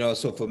 You know,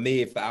 so for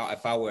me, if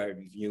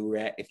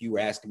you were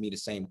asking me the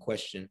same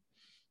question,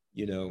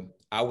 you know,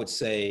 I would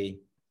say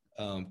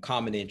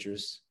common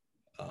interests.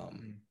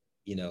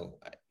 You know,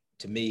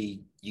 to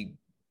me,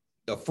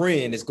 a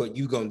friend is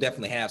you're gonna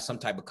definitely have some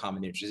type of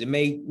common interest. It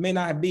may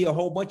not be a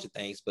whole bunch of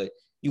things, but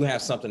you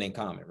have something in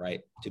common,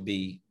 right? To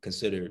be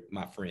considered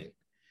my friend.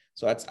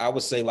 So I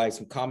would say like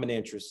some common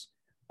interests.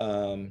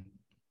 I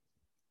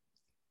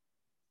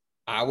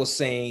was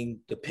saying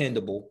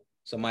dependable,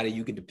 somebody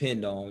you can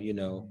depend on. You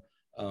know,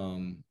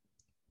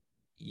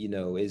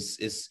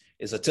 it's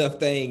a tough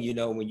thing, you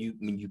know,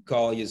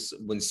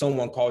 when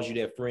someone calls you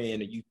their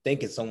friend, or you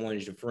thinking someone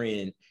is your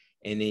friend,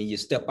 and then you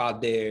step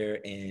out there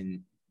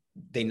and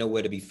they know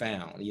where to be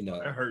found, you know.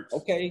 That hurts.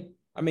 Okay.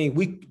 I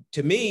mean,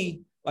 to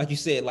me, like you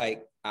said,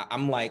 like,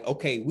 I'm like,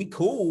 okay, we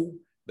cool,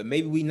 but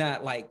maybe we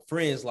not like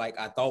friends like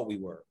I thought we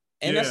were.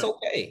 And that's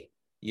okay.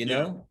 You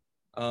know,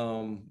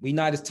 we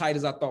not as tight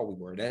as I thought we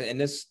were. And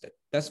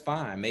that's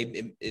fine.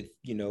 Maybe if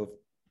you know, if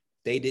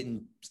they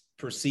didn't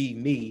perceive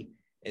me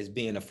as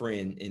being a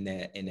friend in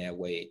that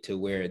way, to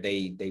where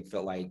they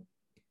felt like,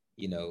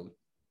 you know,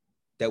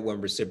 that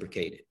wasn't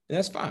reciprocated. And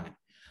that's fine.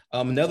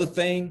 Another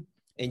thing,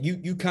 and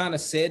you kind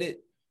of said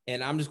it,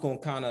 and I'm just gonna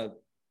kind of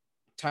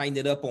tighten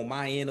it up on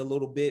my end a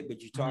little bit,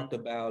 but you talked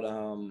about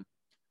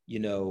you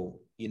know,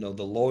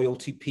 the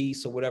loyalty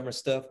piece or whatever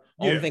stuff.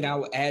 Only thing I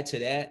would add to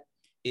that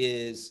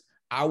is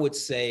I would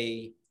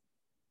say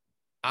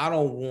I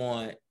don't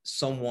want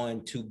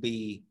someone to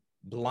be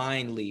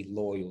blindly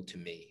loyal to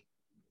me.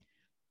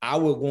 I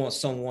would want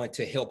someone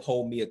to help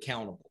hold me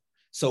accountable.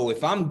 So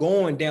if I'm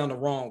going down the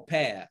wrong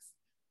path,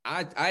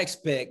 I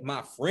expect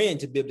my friend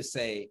to be able to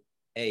say,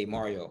 hey,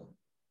 Mario,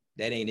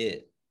 that ain't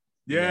it.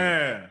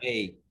 Yeah. You know,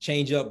 hey,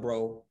 change up,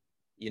 bro.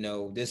 You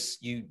know, this,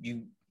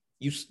 you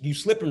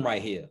slipping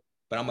right here,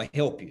 but I'm gonna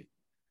help you.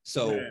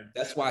 So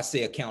that's why I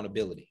say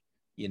accountability,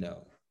 you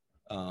know.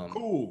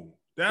 Cool.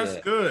 That's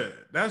good.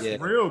 That's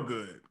real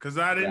good. Cause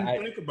I didn't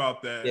think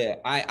about that. Yeah,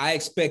 I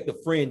expect a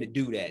friend to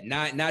do that.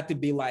 Not to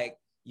be like,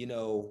 you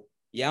know,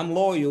 I'm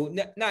loyal.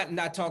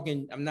 Not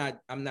talking, I'm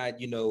not,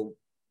 you know,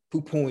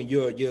 poo-pooing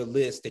your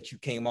list that you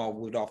came off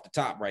with off the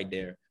top right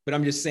there. But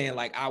I'm just saying,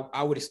 like,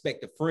 I would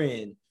expect a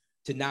friend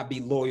to not be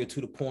loyal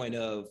to the point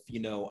of, you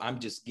know, I'm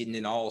just getting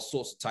in all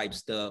sorts of type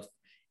stuff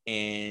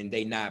and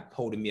they not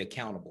holding me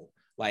accountable.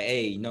 Like,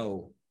 hey,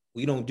 no,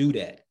 we don't do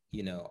that.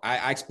 You know,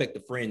 I expect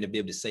a friend to be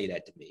able to say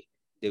that to me.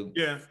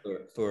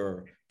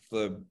 For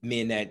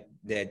me and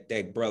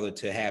that brother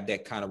to have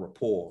that kind of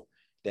rapport,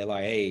 that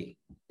like, hey,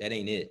 that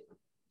ain't it.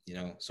 You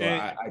know, so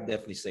I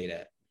definitely say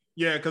that.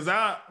 Yeah, because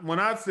when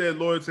I said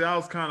loyalty, I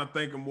was kind of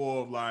thinking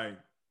more of like,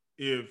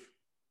 if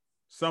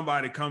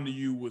somebody come to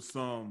you with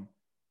some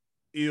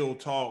ill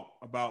talk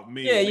about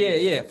me,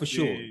 yeah, for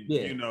sure.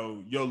 Yeah, you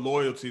know, your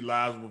loyalty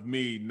lies with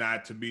me,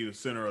 not to be the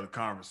center of the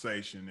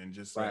conversation and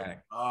just say,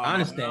 I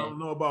understand. I don't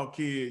know about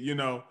kid, you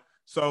know.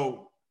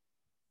 So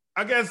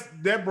I guess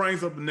that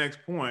brings up the next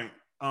point.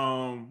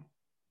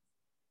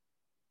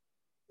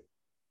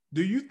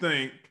 Do you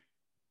think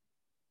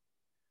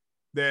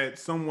that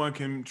someone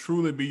can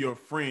truly be your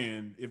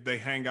friend if they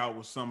hang out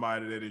with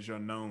somebody that is your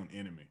known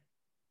enemy?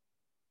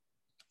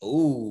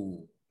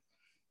 Ooh.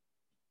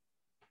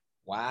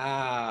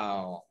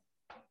 Wow.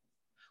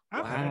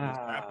 I've had this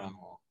happen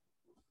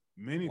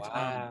many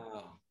times.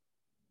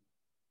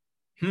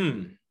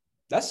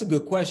 That's a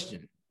good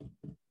question.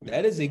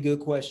 That is a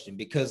good question,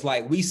 because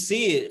like we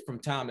see it from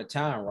time to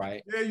time,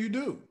 right? Yeah, you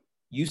do.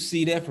 You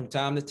see that from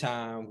time to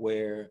time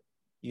where,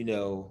 you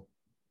know,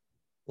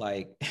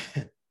 Like,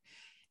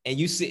 and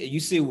you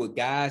see it with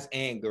guys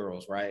and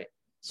girls, right?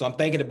 So I'm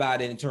thinking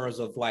about it in terms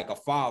of like a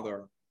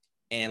father,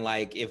 and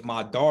like if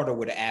my daughter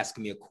would have asked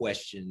me a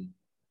question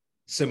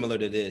similar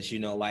to this,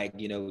 like,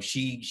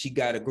 she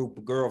got a group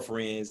of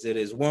girlfriends. That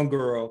is one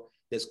girl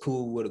that's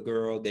cool with a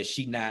girl that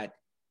she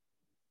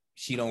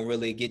don't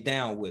really get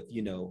down with,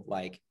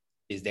 like,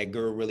 is that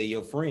girl really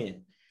your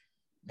friend?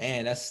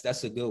 Man,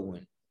 that's a good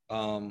one.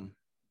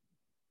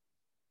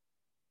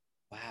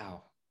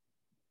 Wow.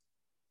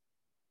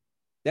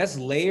 That's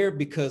layered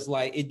because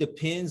like it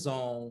depends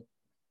on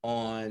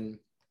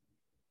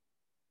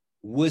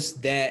what's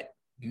that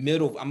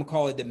middle, I'm gonna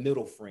call it the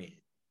middle friend.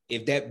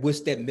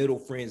 What's that middle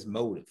friend's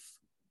motive?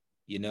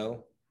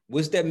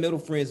 What's that middle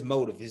friend's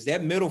motive? Is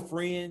that middle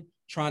friend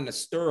trying to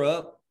stir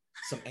up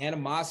some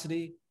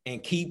animosity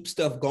and keep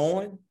stuff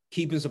going,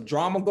 keeping some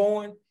drama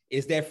going?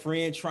 Is that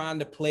friend trying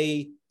to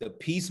play the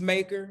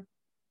peacemaker,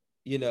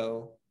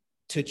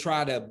 to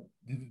try to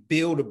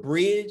build a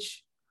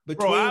bridge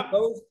between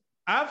both?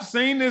 I've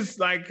seen this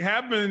like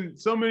happen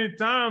so many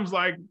times.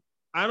 Like,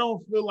 I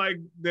don't feel like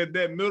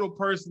that middle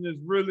person is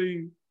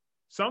really.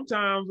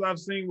 Sometimes I've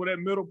seen with that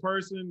middle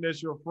person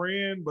that's your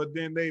friend, but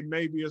then they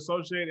may be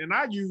associated. And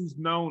I use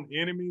known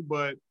enemy,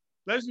 but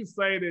let's just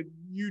say that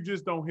you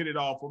just don't hit it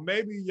off, or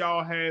maybe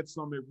y'all had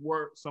some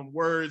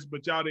words,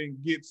 but y'all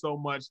didn't get so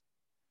much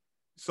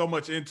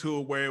into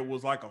it where it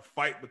was like a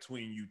fight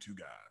between you two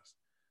guys.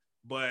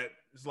 But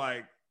it's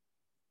like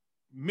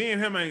me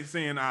and him ain't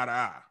seeing eye to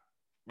eye,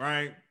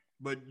 right?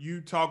 But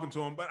you talking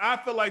to him. But I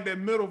feel like that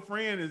middle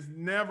friend is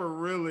never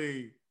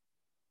really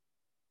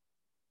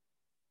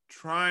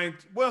trying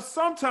to, well,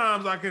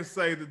 sometimes I can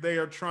say that they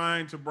are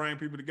trying to bring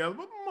people together,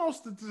 but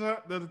most of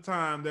the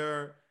time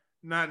they're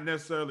not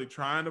necessarily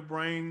trying to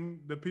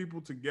bring the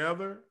people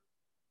together.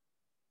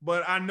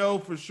 But I know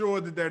for sure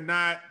that they're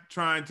not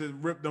trying to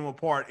rip them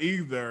apart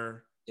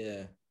either.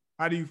 Yeah.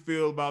 How do you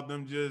feel about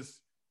them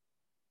just,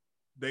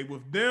 they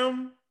with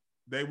them,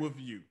 they with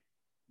you.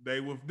 They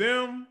with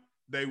them,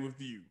 they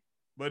with you.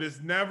 But it's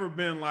never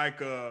been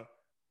like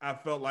I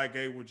felt like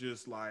they were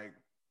just like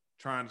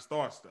trying to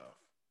start stuff.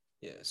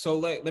 Yeah. So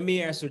let me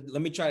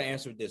try to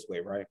answer it this way,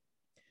 right?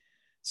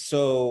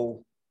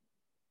 So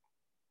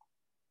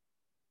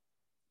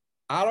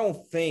I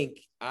don't think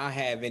I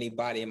have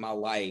anybody in my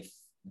life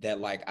that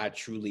like I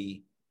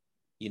truly,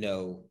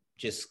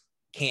 just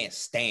can't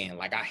stand.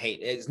 Like I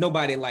hate. It's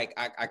nobody like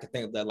I could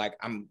think of that. Like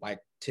I'm like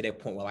to that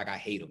point where like I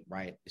hate them,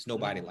 right? It's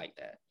nobody like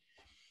that.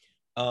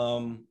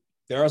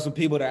 There are some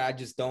people that I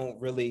just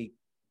don't really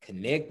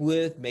connect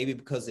with, maybe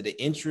because of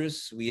the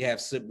interests. We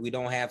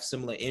don't have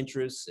similar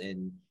interests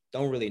and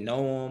don't really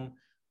know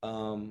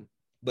them.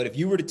 But if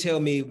you were to tell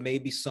me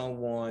maybe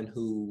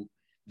someone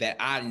that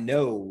I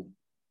know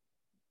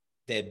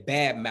that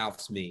bad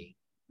mouths me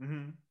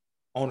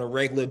on a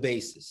regular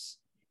basis,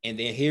 and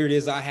then here it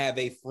is, I have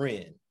a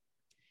friend,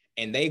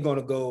 and they're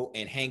gonna go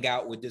and hang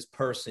out with this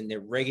person that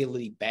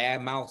regularly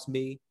bad mouths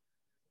me,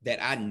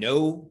 that I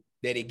know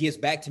that it gets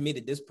back to me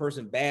that this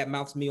person bad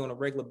mouths me on a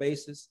regular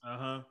basis,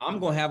 I'm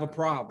gonna have a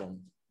problem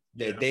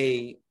that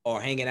they are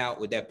hanging out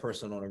with that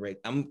person on a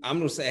regular. I'm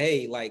gonna say,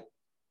 hey, like,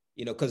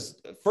 because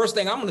first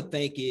thing I'm gonna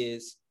think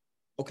is,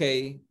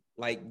 okay,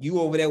 like you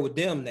over there with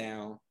them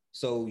now,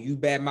 so you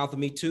bad mouthing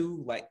me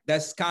too. Like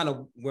that's kind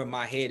of where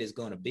my head is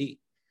gonna be.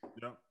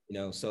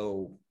 Yeah.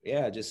 So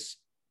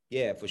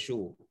yeah, for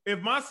sure.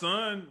 If my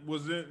son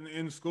was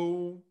in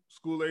school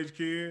age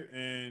kid,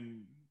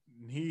 and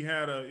he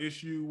had an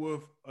issue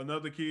with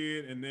another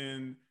kid, and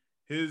then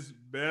his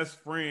best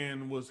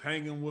friend was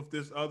hanging with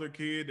this other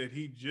kid that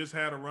he just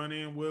had a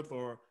run-in with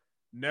or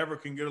never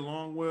can get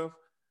along with,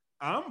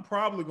 I'm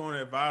probably going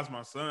to advise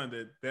my son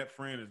that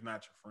friend is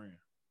not your friend.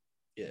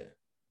 Yeah.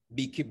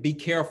 Be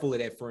careful of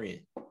that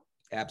friend.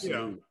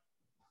 Absolutely.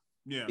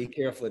 Yeah. Be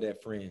careful of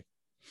that friend.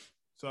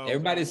 So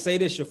everybody say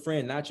this your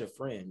friend, not your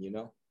friend,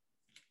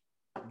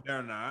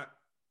 They're not.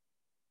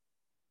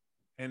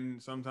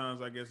 And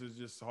sometimes I guess it's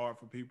just hard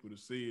for people to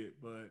see it,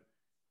 but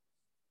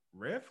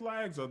red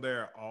flags are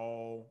there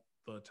all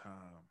the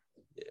time.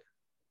 Yeah.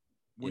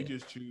 We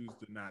just choose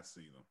to not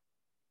see them.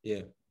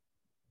 Yeah.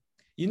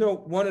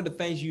 One of the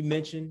things you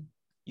mentioned,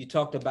 you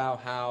talked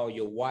about how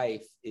your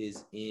wife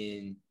is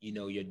in,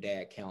 your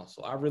dad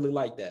council. I really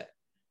like that.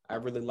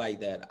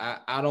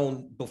 I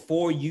don't,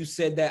 before you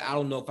said that, I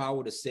don't know if I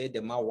would have said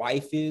that my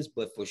wife is,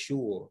 but for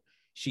sure,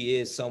 she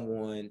is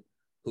someone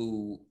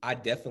who I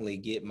definitely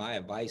get my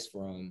advice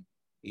from,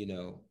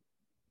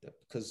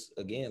 because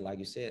again, like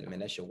you said, man,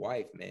 that's your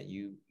wife, man.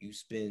 You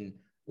spend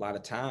a lot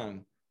of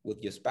time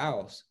with your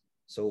spouse.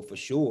 So for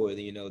sure,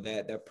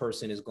 that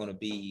person is going to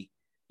be,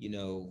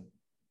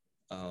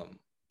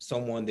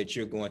 someone that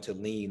you're going to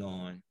lean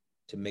on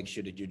to make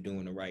sure that you're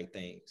doing the right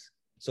things.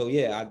 So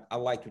yeah, I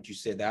liked what you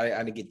said. I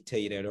didn't get to tell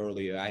you that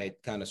earlier. I had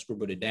kind of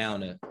scribbled it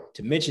down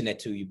to mention that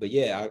to you, but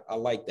yeah, I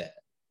like that.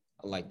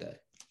 I like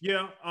that.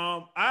 Yeah.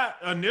 I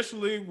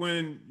initially,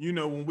 when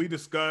we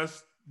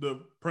discussed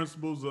the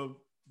principles of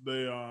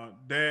the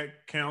dad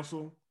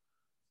council,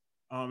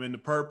 and the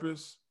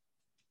purpose,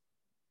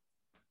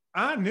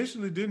 I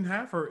initially didn't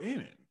have her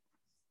in it.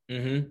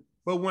 Mm-hmm.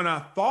 But when I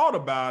thought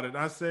about it,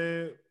 I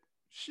said,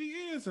 she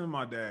is in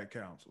my dad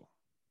council.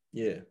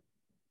 Yeah.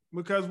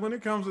 Because when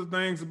it comes to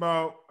things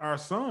about our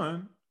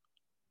son,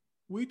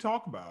 we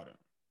talk about it.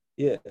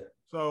 Yeah.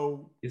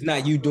 So it's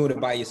not you doing it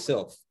by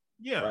yourself.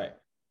 Yeah. Right.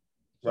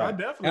 So right. I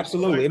definitely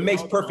absolutely. It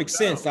makes perfect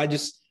sense. Out.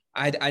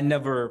 I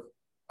never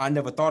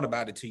thought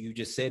about it till you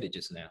just said it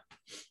just now.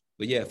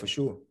 But yeah, for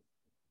sure.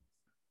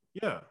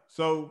 Yeah.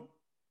 So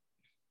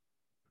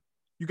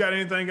you got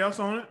anything else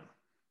on it?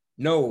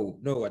 No,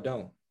 I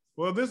don't.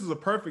 Well, this is a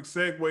perfect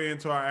segue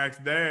into our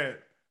Ask Dad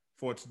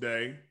for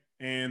today.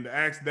 And the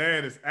Ask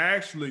Dad is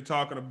actually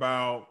talking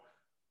about,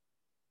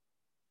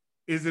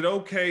 is it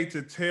okay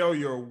to tell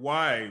your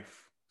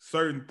wife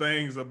certain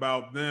things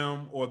about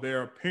them or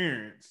their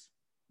appearance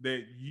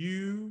that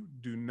you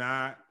do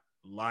not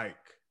like?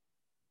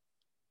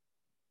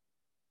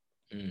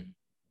 Yeah.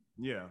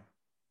 You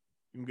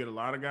can get a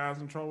lot of guys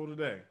in trouble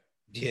today.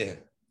 Yeah.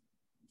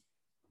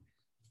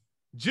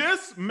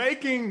 Just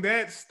making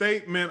that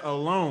statement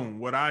alone,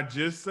 what I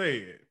just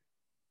said,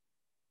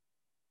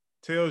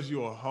 tells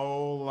you a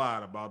whole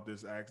lot about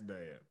this Ask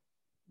Dad.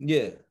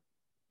 Yeah.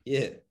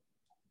 Yeah.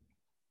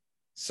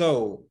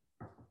 So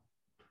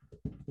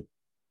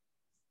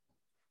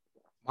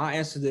my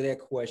answer to that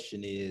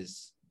question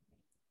is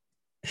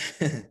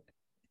I'm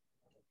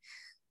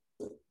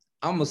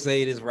gonna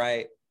say this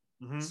right.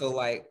 Mm-hmm. So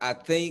like I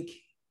think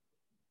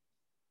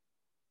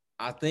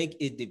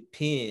it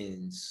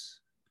depends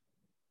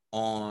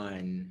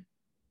on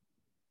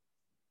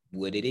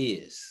what it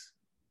is.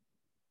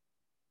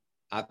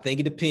 I think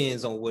it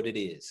depends on what it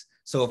is.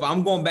 So if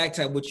I'm going back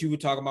to what you were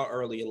talking about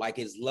earlier, like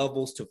it's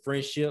levels to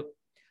friendship,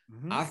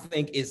 mm-hmm. I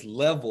think it's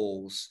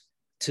levels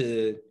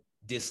to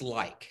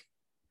dislike.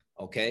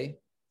 Okay.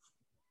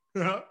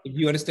 If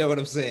you understand what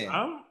I'm saying.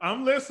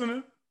 I'm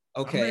listening.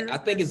 Okay. I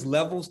think it's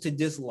levels to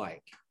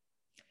dislike.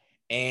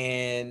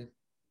 And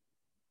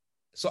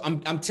so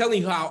I'm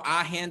telling you how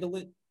I handle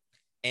it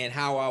and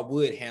how I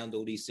would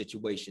handle these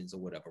situations or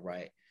whatever,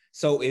 right?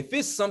 So if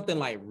it's something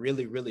like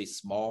really, really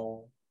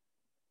small,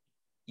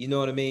 you know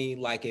what I mean?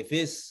 Like if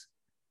it's,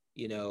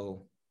 you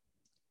know,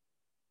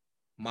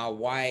 my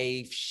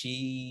wife,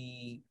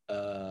 she,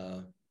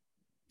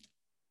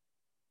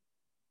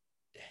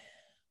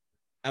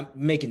 I'm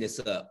making this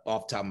up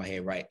off the top of my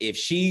head, right? If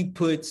she's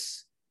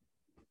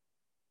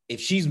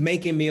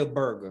making me a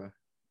burger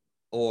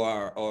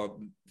or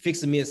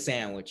fixing me a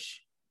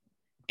sandwich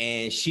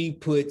and she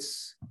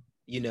puts,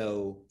 you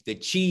know, the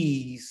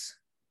cheese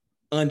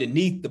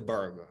underneath the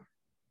burger,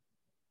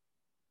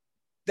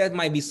 that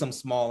might be some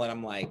small, and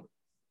I'm like,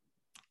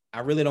 I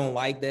really don't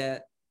like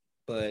that,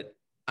 but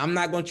I'm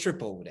not going to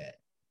trip over that.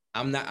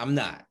 I'm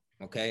not,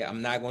 okay?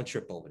 I'm not going to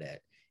trip over that.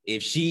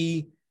 If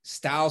she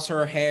styles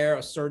her hair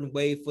a certain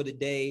way for the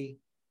day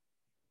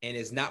and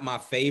it's not my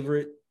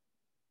favorite,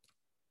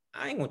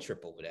 I ain't going to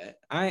trip over that.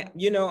 I'm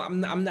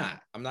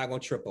not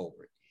going to trip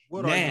over it.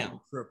 What are you going to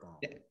trip on?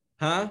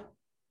 Huh?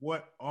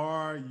 What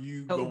are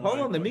you going Hold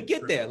on, let me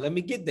get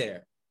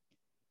there.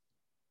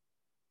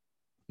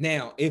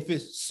 Now, if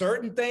it's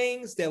certain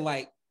things that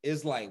like,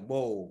 it's like,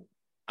 whoa,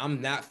 I'm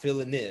not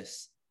feeling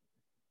this.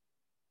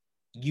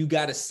 You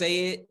got to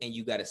say it, and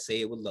you got to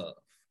say it with love.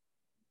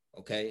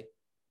 Okay.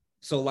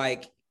 So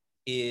like,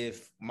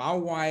 if my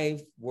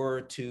wife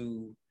were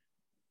to,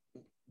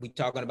 we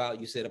talking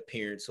about, you said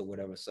appearance or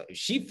whatever. So if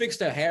she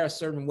fixed her hair a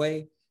certain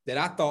way that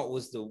I thought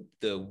was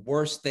the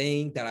worst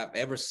thing that I've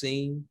ever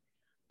seen,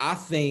 I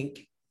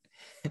think,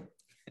 I'm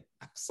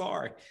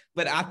sorry,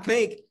 but I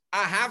think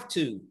I have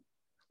to,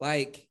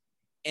 like,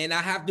 and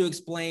I have to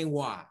explain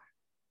why.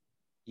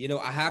 You know,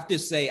 I have to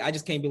say, I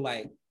just can't be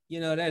like, you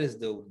know, that is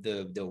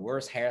the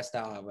worst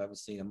hairstyle I've ever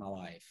seen in my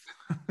life.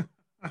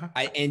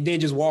 And then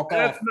just walk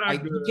off.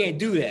 Like, you can't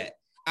do that.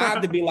 I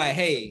have to be like,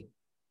 hey,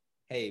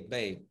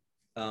 babe,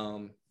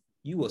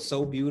 you were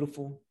so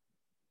beautiful.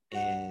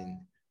 And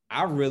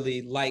I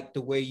really liked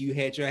the way you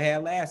had your hair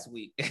last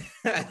week.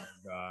 Oh,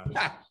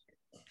 God.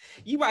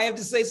 You might have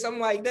to say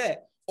something like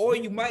that. Or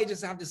you might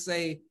just have to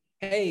say,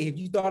 hey, have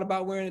you thought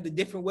about wearing it a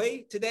different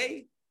way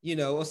today? You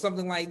know, or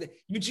something like that.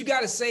 But you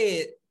got to say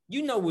it.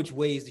 You know which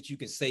ways that you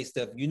can say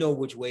stuff. You know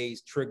which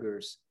ways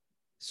triggers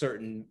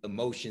certain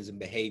emotions and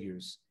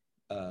behaviors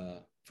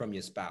from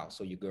your spouse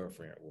or your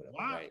girlfriend or whatever,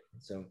 wow. Right?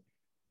 So,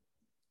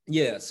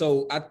 yeah.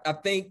 So I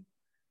think,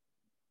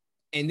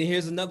 and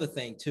here's another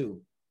thing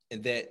too,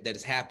 and that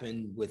has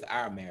happened with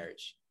our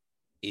marriage.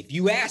 If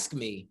you ask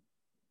me,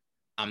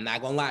 I'm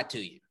not gonna lie to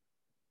you.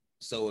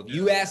 So if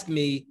you ask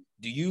me,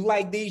 do you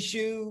like these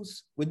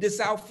shoes with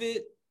this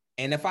outfit?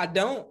 And if I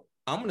don't,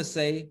 I'm gonna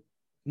say,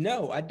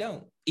 no, I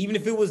don't. Even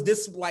if it was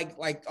this, like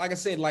I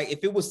said, like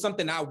if it was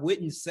something I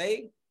wouldn't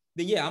say,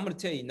 then yeah, I'm gonna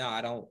tell you, no,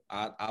 I don't.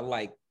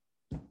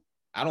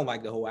 I don't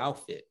like the whole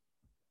outfit.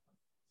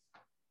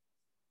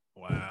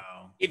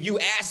 Wow. If you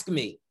ask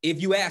me,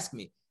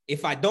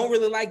 if I don't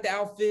really like the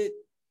outfit,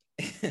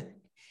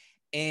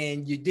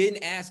 and you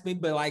didn't ask me,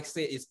 but like I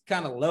said, it's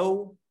kind of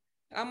low,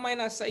 I might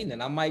not say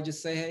nothing. I might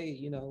just say, hey,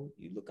 you know,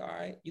 you look all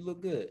right, you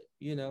look good,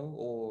 you know,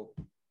 or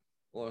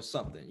or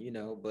something, you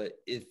know. But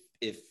if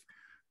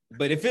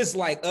it's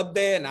like up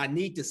there and I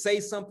need to say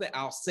something,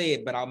 I'll say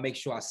it, but I'll make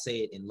sure I say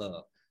it in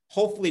love.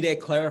 Hopefully that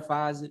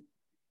clarifies it.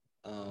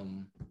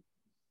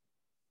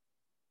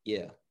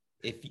 Yeah.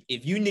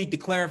 If you need to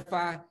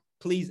clarify,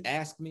 please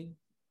ask me,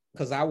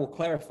 because I will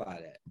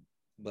clarify that.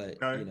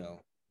 But okay. you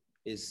know,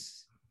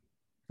 it's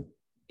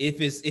if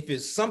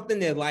it's something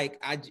that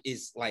like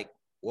it's like,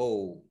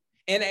 whoa.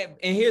 And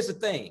here's the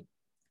thing.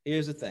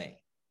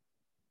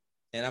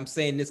 And I'm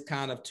saying this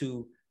kind of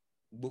to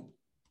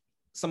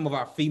some of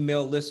our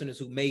female listeners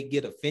who may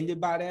get offended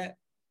by that.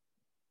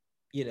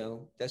 You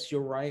know, that's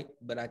your right.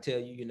 But I tell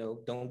you, you know,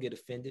 don't get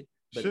offended.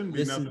 But Shouldn't be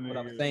listen nothing to what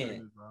I'm to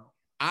saying.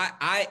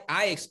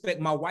 I expect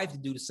my wife to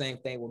do the same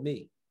thing with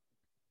me.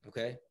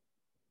 Okay.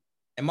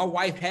 And my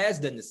wife has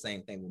done the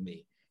same thing with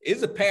me.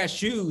 It's a pair of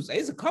shoes.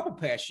 It's a couple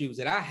pair of shoes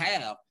that I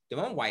have that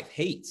my wife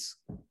hates.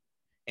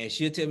 And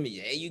she'll tell me,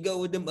 hey, you go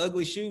with them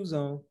ugly shoes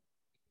on.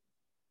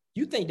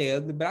 You think they're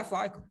ugly, but I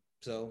like them.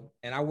 So,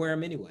 and I wear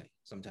them anyway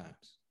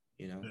sometimes,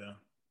 you know? Yeah.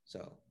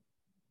 So,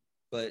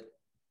 but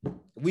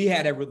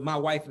my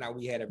wife and I,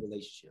 we had a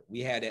relationship.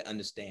 We had that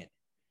understanding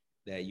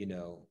that, you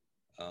know,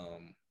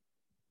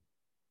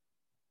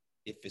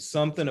 if it's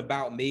something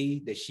about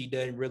me that she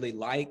doesn't really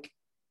like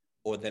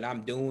or that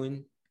I'm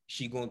doing,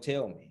 she gonna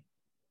tell me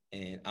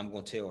and I'm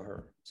gonna tell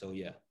her. So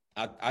yeah,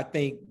 I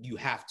think you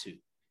have to.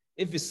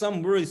 If it's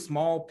something really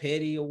small,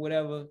 petty or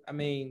whatever, I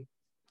mean,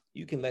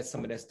 you can let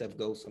some of that stuff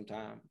go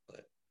sometime,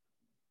 but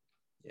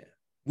yeah.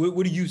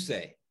 What do you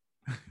say?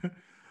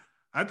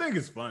 I think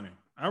it's funny.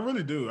 I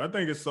really do. I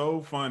think it's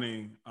so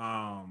funny.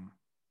 I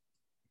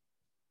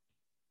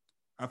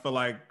feel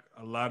like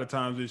a lot of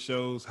times it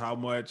shows how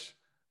much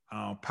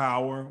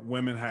power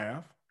women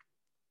have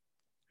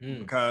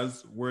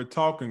because we're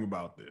talking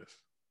about this.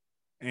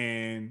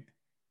 And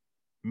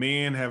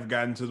men have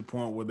gotten to the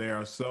point where they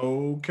are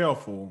so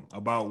careful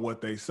about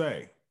what they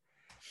say.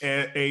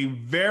 At a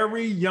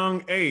very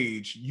young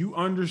age, you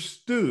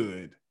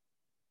understood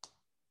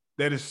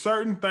that it's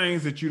certain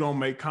things that you don't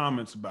make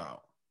comments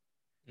about.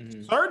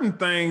 Mm-hmm. Certain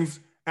things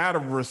out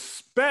of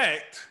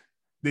respect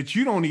that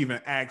you don't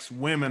even ask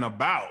women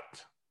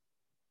about.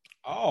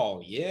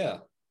 Oh, yeah.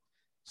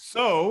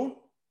 So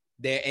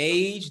their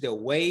age, their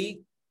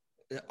weight,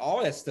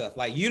 all that stuff.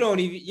 Like you don't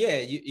even,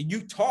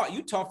 you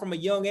taught from a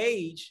young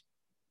age.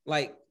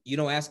 Like you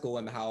don't ask a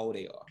woman how old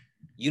they are.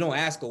 You don't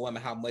ask a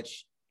woman how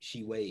much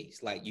she weighs.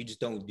 Like you just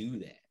don't do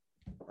that,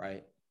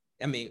 right?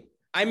 I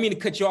mean to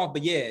cut you off,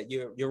 but yeah,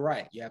 you're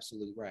right. You're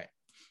absolutely right.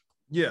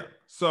 Yeah.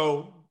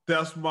 So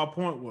that's what my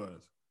point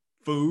was.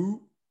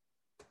 Food.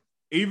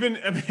 Even,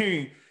 I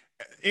mean,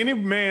 any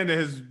man that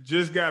has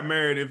just got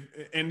married,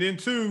 and then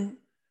two,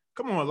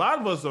 come on, a lot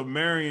of us are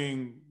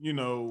marrying, you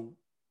know,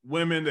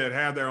 women that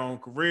have their own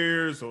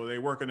careers or they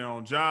work in their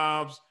own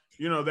jobs.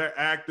 You know, they're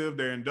active,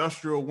 they're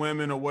industrial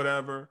women or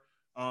whatever.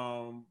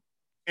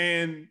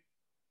 And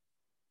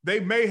they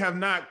may have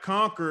not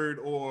conquered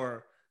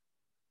or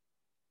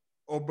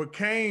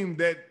became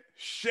that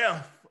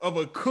chef of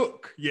a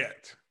cook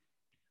yet.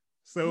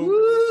 So when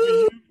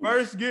you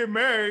first get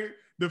married,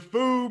 the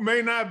food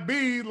may not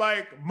be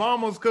like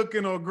mama's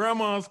cooking or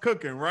grandma's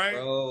cooking, right?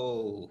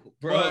 Bro.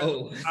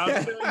 But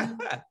I'll tell you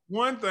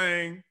one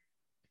thing,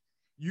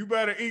 you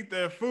better eat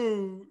that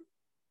food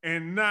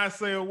and not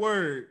say a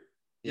word,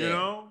 you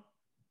know?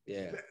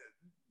 Yeah.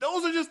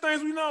 Those are just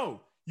things we know.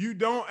 You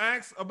don't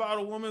ask about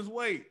a woman's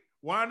weight.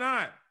 Why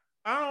not?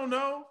 I don't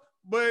know,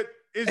 but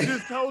it's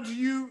just told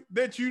you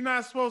that you're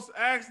not supposed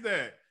to ask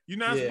that. You're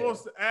not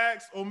supposed to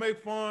ask or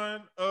make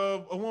fun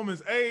of a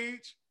woman's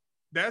age.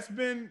 That's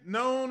been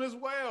known as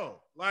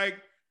well. Like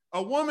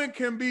a woman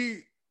can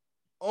be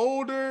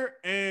older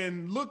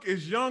and look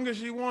as young as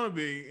she want to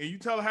be, and you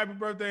tell her happy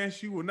birthday and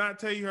she will not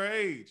tell you her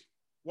age.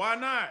 Why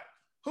not?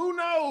 Who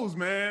knows,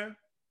 man?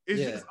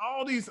 It's just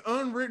all these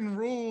unwritten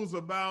rules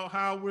about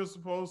how we're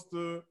supposed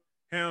to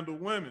handle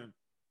women.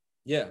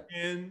 Yeah.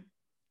 And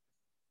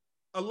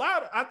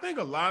I think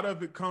a lot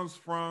of it comes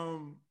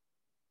from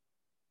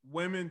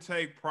women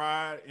take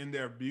pride in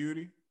their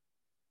beauty.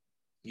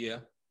 Yeah.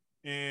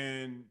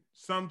 And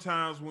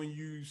sometimes when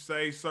you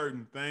say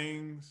certain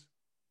things,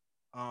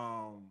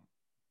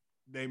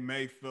 they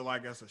may feel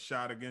like that's a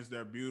shot against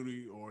their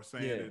beauty or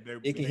saying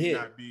that they may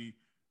not be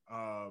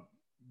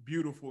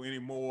beautiful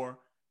anymore.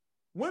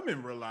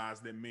 Women realize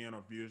that men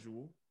are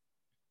visual.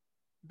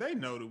 They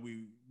know that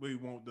we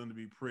want them to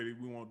be pretty.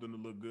 We want them to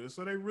look good.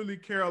 So they really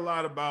care a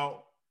lot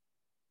about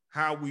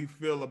how we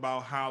feel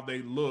about how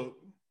they look,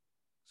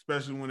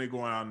 especially when they're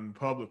going out in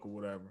public or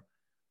whatever.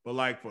 But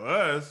like for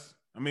us,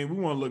 I mean, we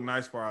want to look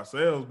nice for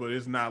ourselves, but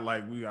it's not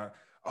like we are,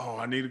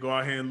 I need to go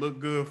out here and look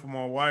good for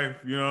my wife.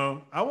 You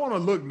know, I want to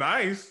look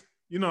nice.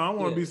 You know, I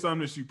want to be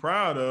something that she's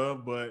proud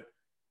of, but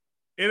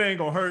it ain't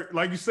going to hurt.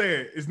 Like you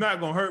said, it's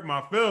not going to hurt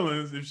my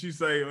feelings if she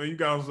say, you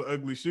got some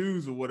ugly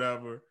shoes or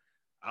whatever.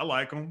 I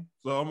like them,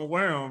 so I'm going to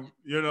wear them,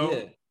 you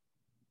know?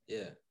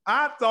 Yeah.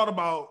 I thought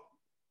about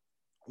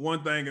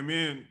one thing, and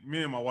me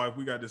and my wife,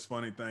 we got this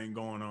funny thing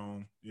going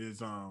on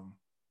is,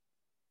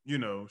 you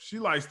know, she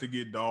likes to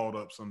get dolled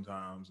up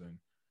sometimes. And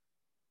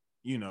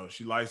you know,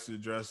 she likes to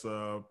dress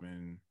up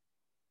and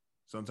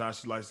sometimes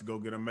she likes to go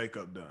get her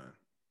makeup done.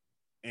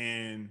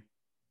 And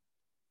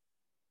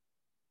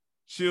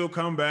she'll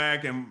come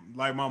back and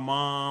like my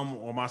mom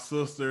or my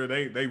sister,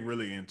 they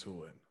really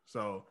into it.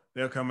 So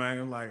they'll come back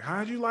and like,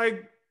 how'd you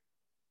like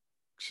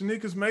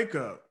Shanika's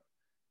makeup?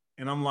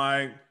 And I'm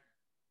like,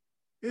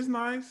 it's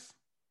nice.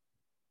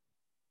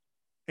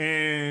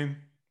 And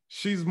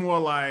Shanika's more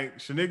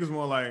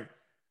like,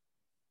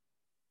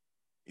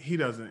 he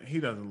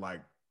doesn't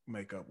like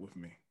makeup with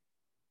me.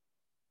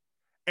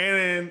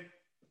 And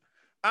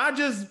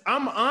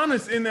I'm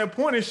honest in that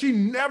point, and she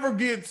never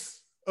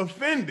gets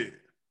offended.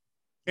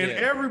 And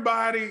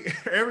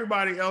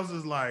everybody else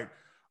is like,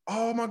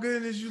 oh my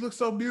goodness, you look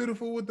so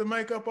beautiful with the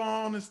makeup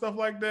on and stuff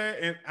like that.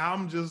 And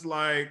I'm just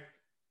like,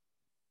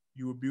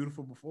 you were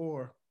beautiful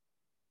before.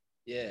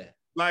 Yeah.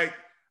 Like,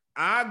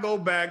 I go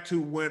back to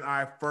when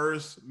I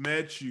first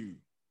met you.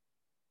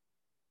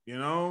 You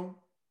know?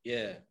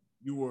 Yeah.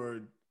 You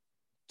were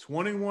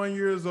 21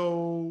 years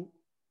old.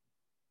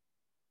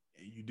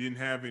 And you didn't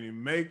have any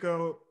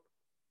makeup.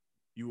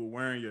 You were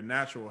wearing your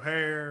natural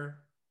hair.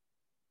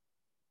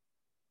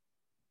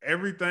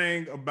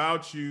 Everything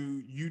about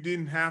you, you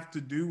didn't have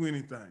to do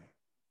anything.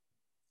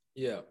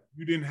 Yeah.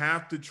 You didn't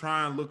have to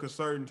try and look a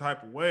certain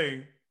type of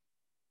way.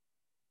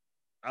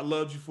 I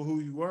loved you for who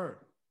you were.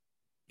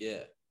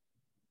 Yeah.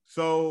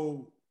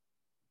 So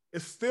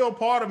it's still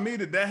part of me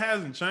that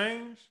hasn't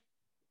changed.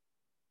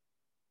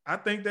 I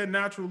think that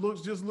natural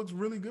looks just looks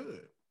really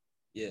good.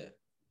 Yeah.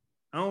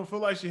 I don't feel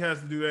like she has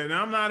to do that. And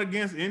I'm not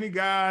against any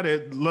guy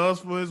that loves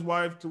for his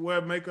wife to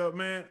wear makeup,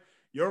 man.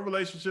 Your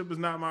relationship is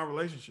not my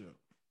relationship.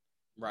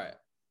 Right.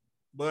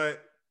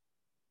 But,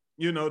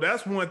 you know,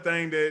 that's one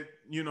thing that,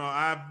 you know,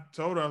 I've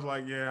told her, I was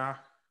like, yeah, I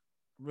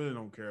really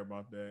don't care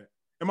about that.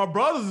 And my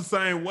brother's the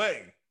same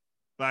way.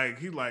 Like,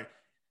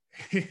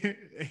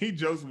 he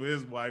jokes with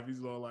his wife.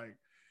 He's all like,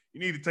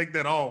 you need to take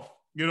that off.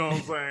 You know what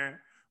I'm saying?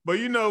 But,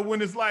 you know,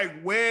 when it's like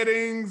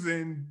weddings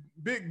and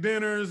big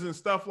dinners and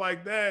stuff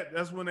like that,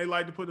 that's when they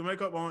like to put the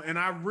makeup on. And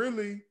I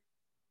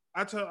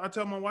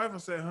tell my wife, I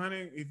said,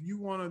 honey, if you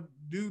want to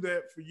do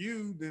that for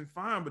you, then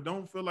fine, but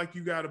don't feel like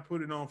you got to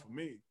put it on for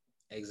me.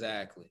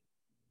 Exactly.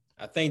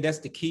 I think that's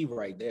the key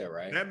right there,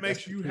 right? That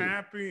makes you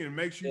happy and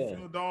makes you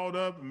feel dolled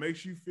up and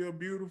makes you feel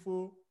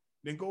beautiful,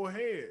 then go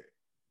ahead.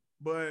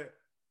 But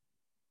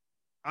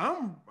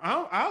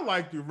I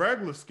like your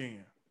regular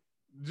skin.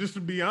 Just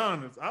to be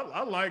honest,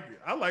 I like it.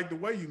 I like the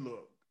way you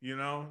look, you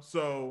know?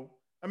 So,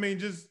 I mean,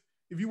 just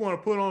if you want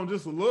to put on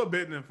just a little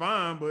bit, then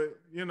fine. But,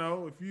 you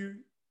know, if you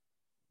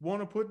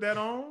want to put that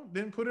on,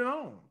 then put it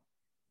on.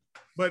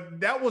 But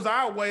that was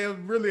our way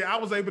of really, I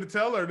was able to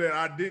tell her that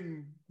I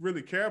didn't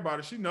really care about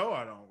it. She know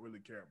I don't really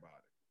care about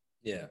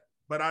it. Yeah.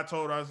 But I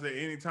told her, I said,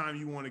 anytime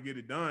you want to get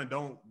it done,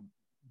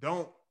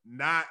 don't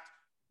not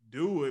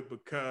do it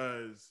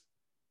because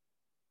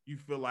you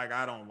feel like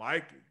I don't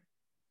like it.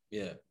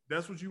 Yeah.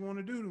 That's what you want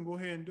to do, then go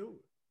ahead and do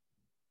it.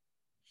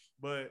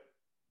 But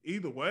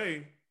either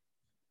way,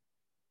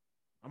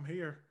 I'm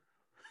here.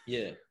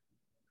 Yeah.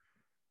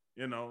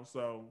 You know,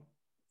 so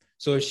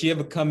if she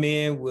ever come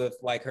in with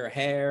like her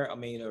hair, I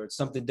mean, or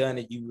something done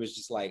that you was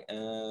just like,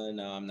 no,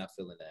 I'm not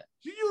feeling that.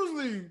 She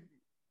usually,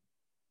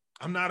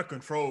 I'm not a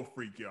control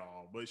freak,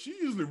 y'all, but she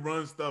usually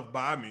runs stuff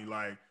by me.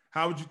 Like,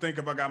 how would you think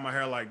if I got my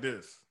hair like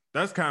this?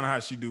 That's kind of how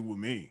she do with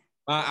me.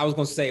 I was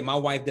going to say, my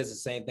wife does the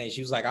same thing.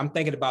 She was like, I'm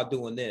thinking about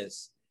doing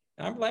this.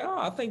 And I'm like, oh,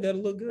 I think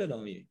that'll look good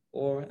on you.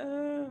 Or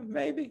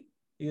maybe,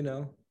 you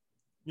know.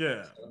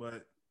 Yeah,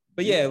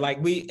 but yeah, like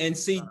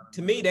see,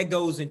 to me, that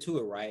goes into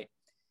it, right?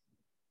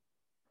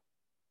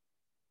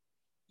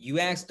 You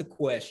asked the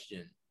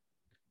question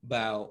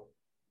about,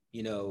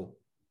 you know,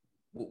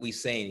 would we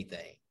say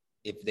anything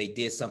if they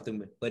did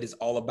something, but it's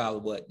all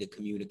about what? The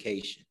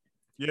communication.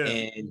 Yeah.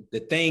 And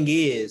the thing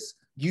is,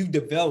 you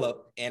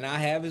develop, and I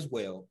have as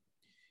well,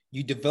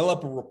 you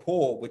develop a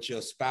rapport with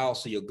your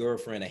spouse or your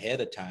girlfriend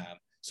ahead of time.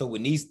 So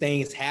when these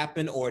things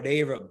happen or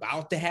they're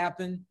about to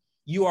happen,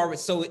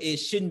 so it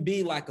shouldn't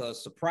be like a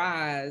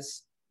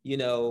surprise. You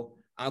know,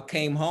 I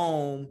came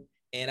home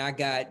and I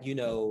got, you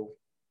know,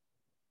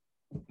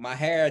 my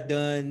hair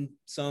done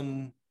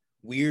some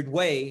weird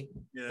way.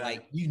 Yeah.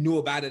 Like you knew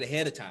about it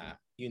ahead of time,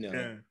 you know.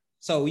 Yeah.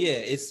 So yeah,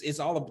 it's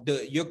all of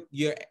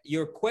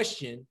your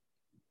question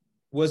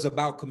was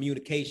about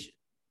communication.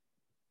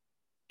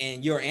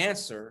 And your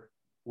answer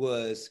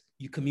was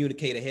you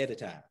communicate ahead of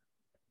time.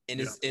 And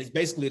it's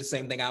basically the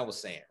same thing I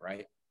was saying,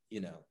 right?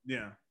 You know?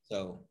 Yeah.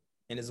 So,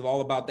 and it's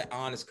all about the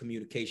honest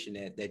communication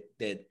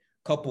that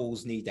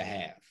couples need to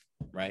have,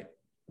 right?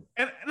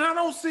 And I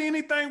don't see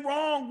anything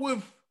wrong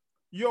with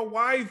your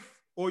wife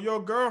or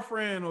your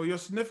girlfriend or your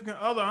significant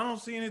other. I don't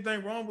see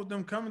anything wrong with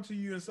them coming to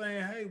you and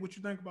saying, hey, what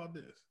you think about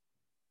this?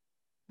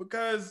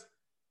 Because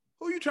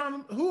who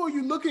are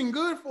you looking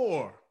good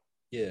for?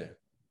 Yeah.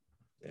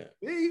 Yeah.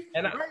 Me,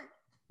 and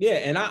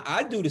right?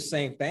 I do the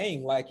same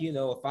thing. Like, you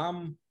know, if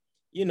I'm,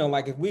 you know,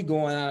 like if we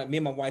going out, me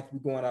and my wife, we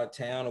going out of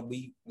town, and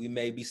we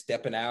may be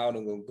stepping out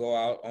and we'll go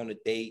out on a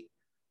date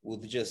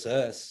with just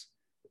us,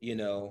 you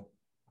know,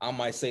 I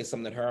might say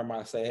something to her. I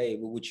might say, hey,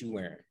 what you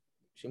wearing?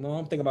 She, well,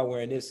 I'm thinking about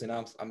wearing this. And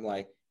I'm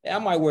like, hey, I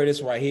might wear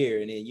this right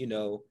here. And then, you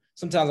know,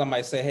 sometimes I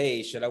might say,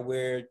 hey, should I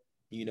wear,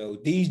 you know,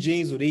 these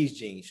jeans or these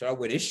jeans? Should I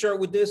wear this shirt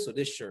with this or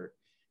this shirt?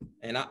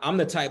 And I'm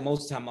the type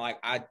most of the time, like,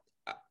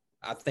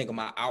 I think of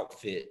my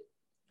outfit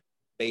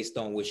based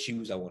on what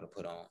shoes I want to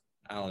put on.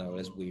 I don't know,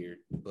 that's weird.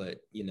 But,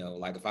 you know,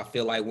 like if I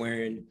feel like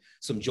wearing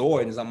some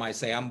Jordans, I might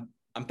say, I'm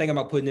thinking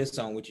about putting this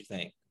on. What you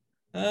think?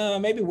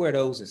 Maybe wear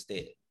those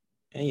instead.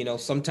 And, you know,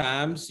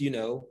 sometimes, you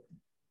know,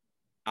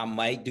 I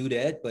might do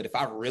that. But if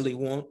I really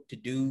want to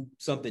do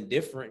something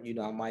different, you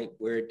know, I might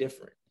wear it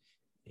different,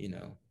 you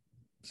know.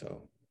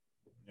 So,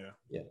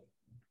 yeah.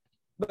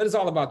 But it's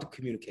all about the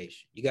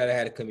communication. You got to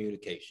have the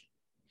communication.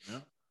 Yeah.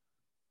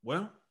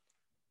 Well,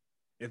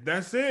 if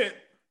that's it,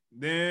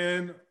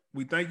 then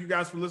we thank you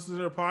guys for listening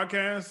to the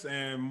podcast.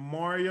 And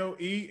Mario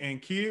E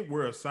and Kid,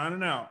 we're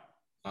signing out.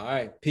 All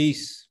right.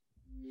 Peace.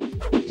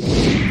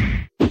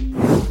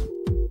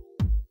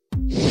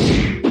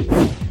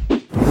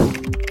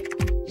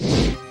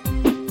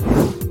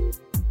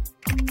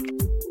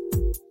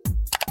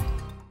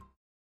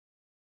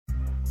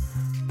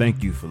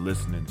 Thank you for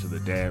listening to the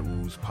Dad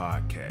Rules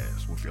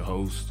Podcast with your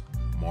hosts,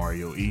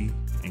 Mario E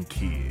and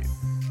Kid.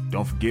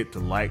 Don't forget to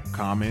like,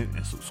 comment,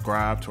 and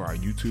subscribe to our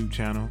YouTube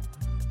channel.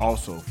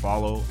 Also,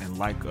 follow and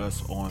like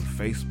us on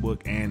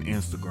Facebook and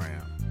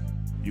Instagram.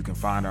 You can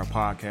find our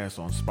podcast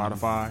on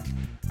Spotify,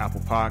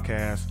 Apple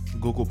Podcasts,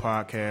 Google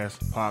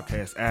Podcasts,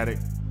 Podcast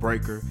Addict,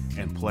 Breaker,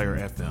 and Player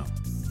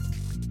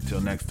FM.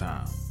 Till next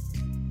time.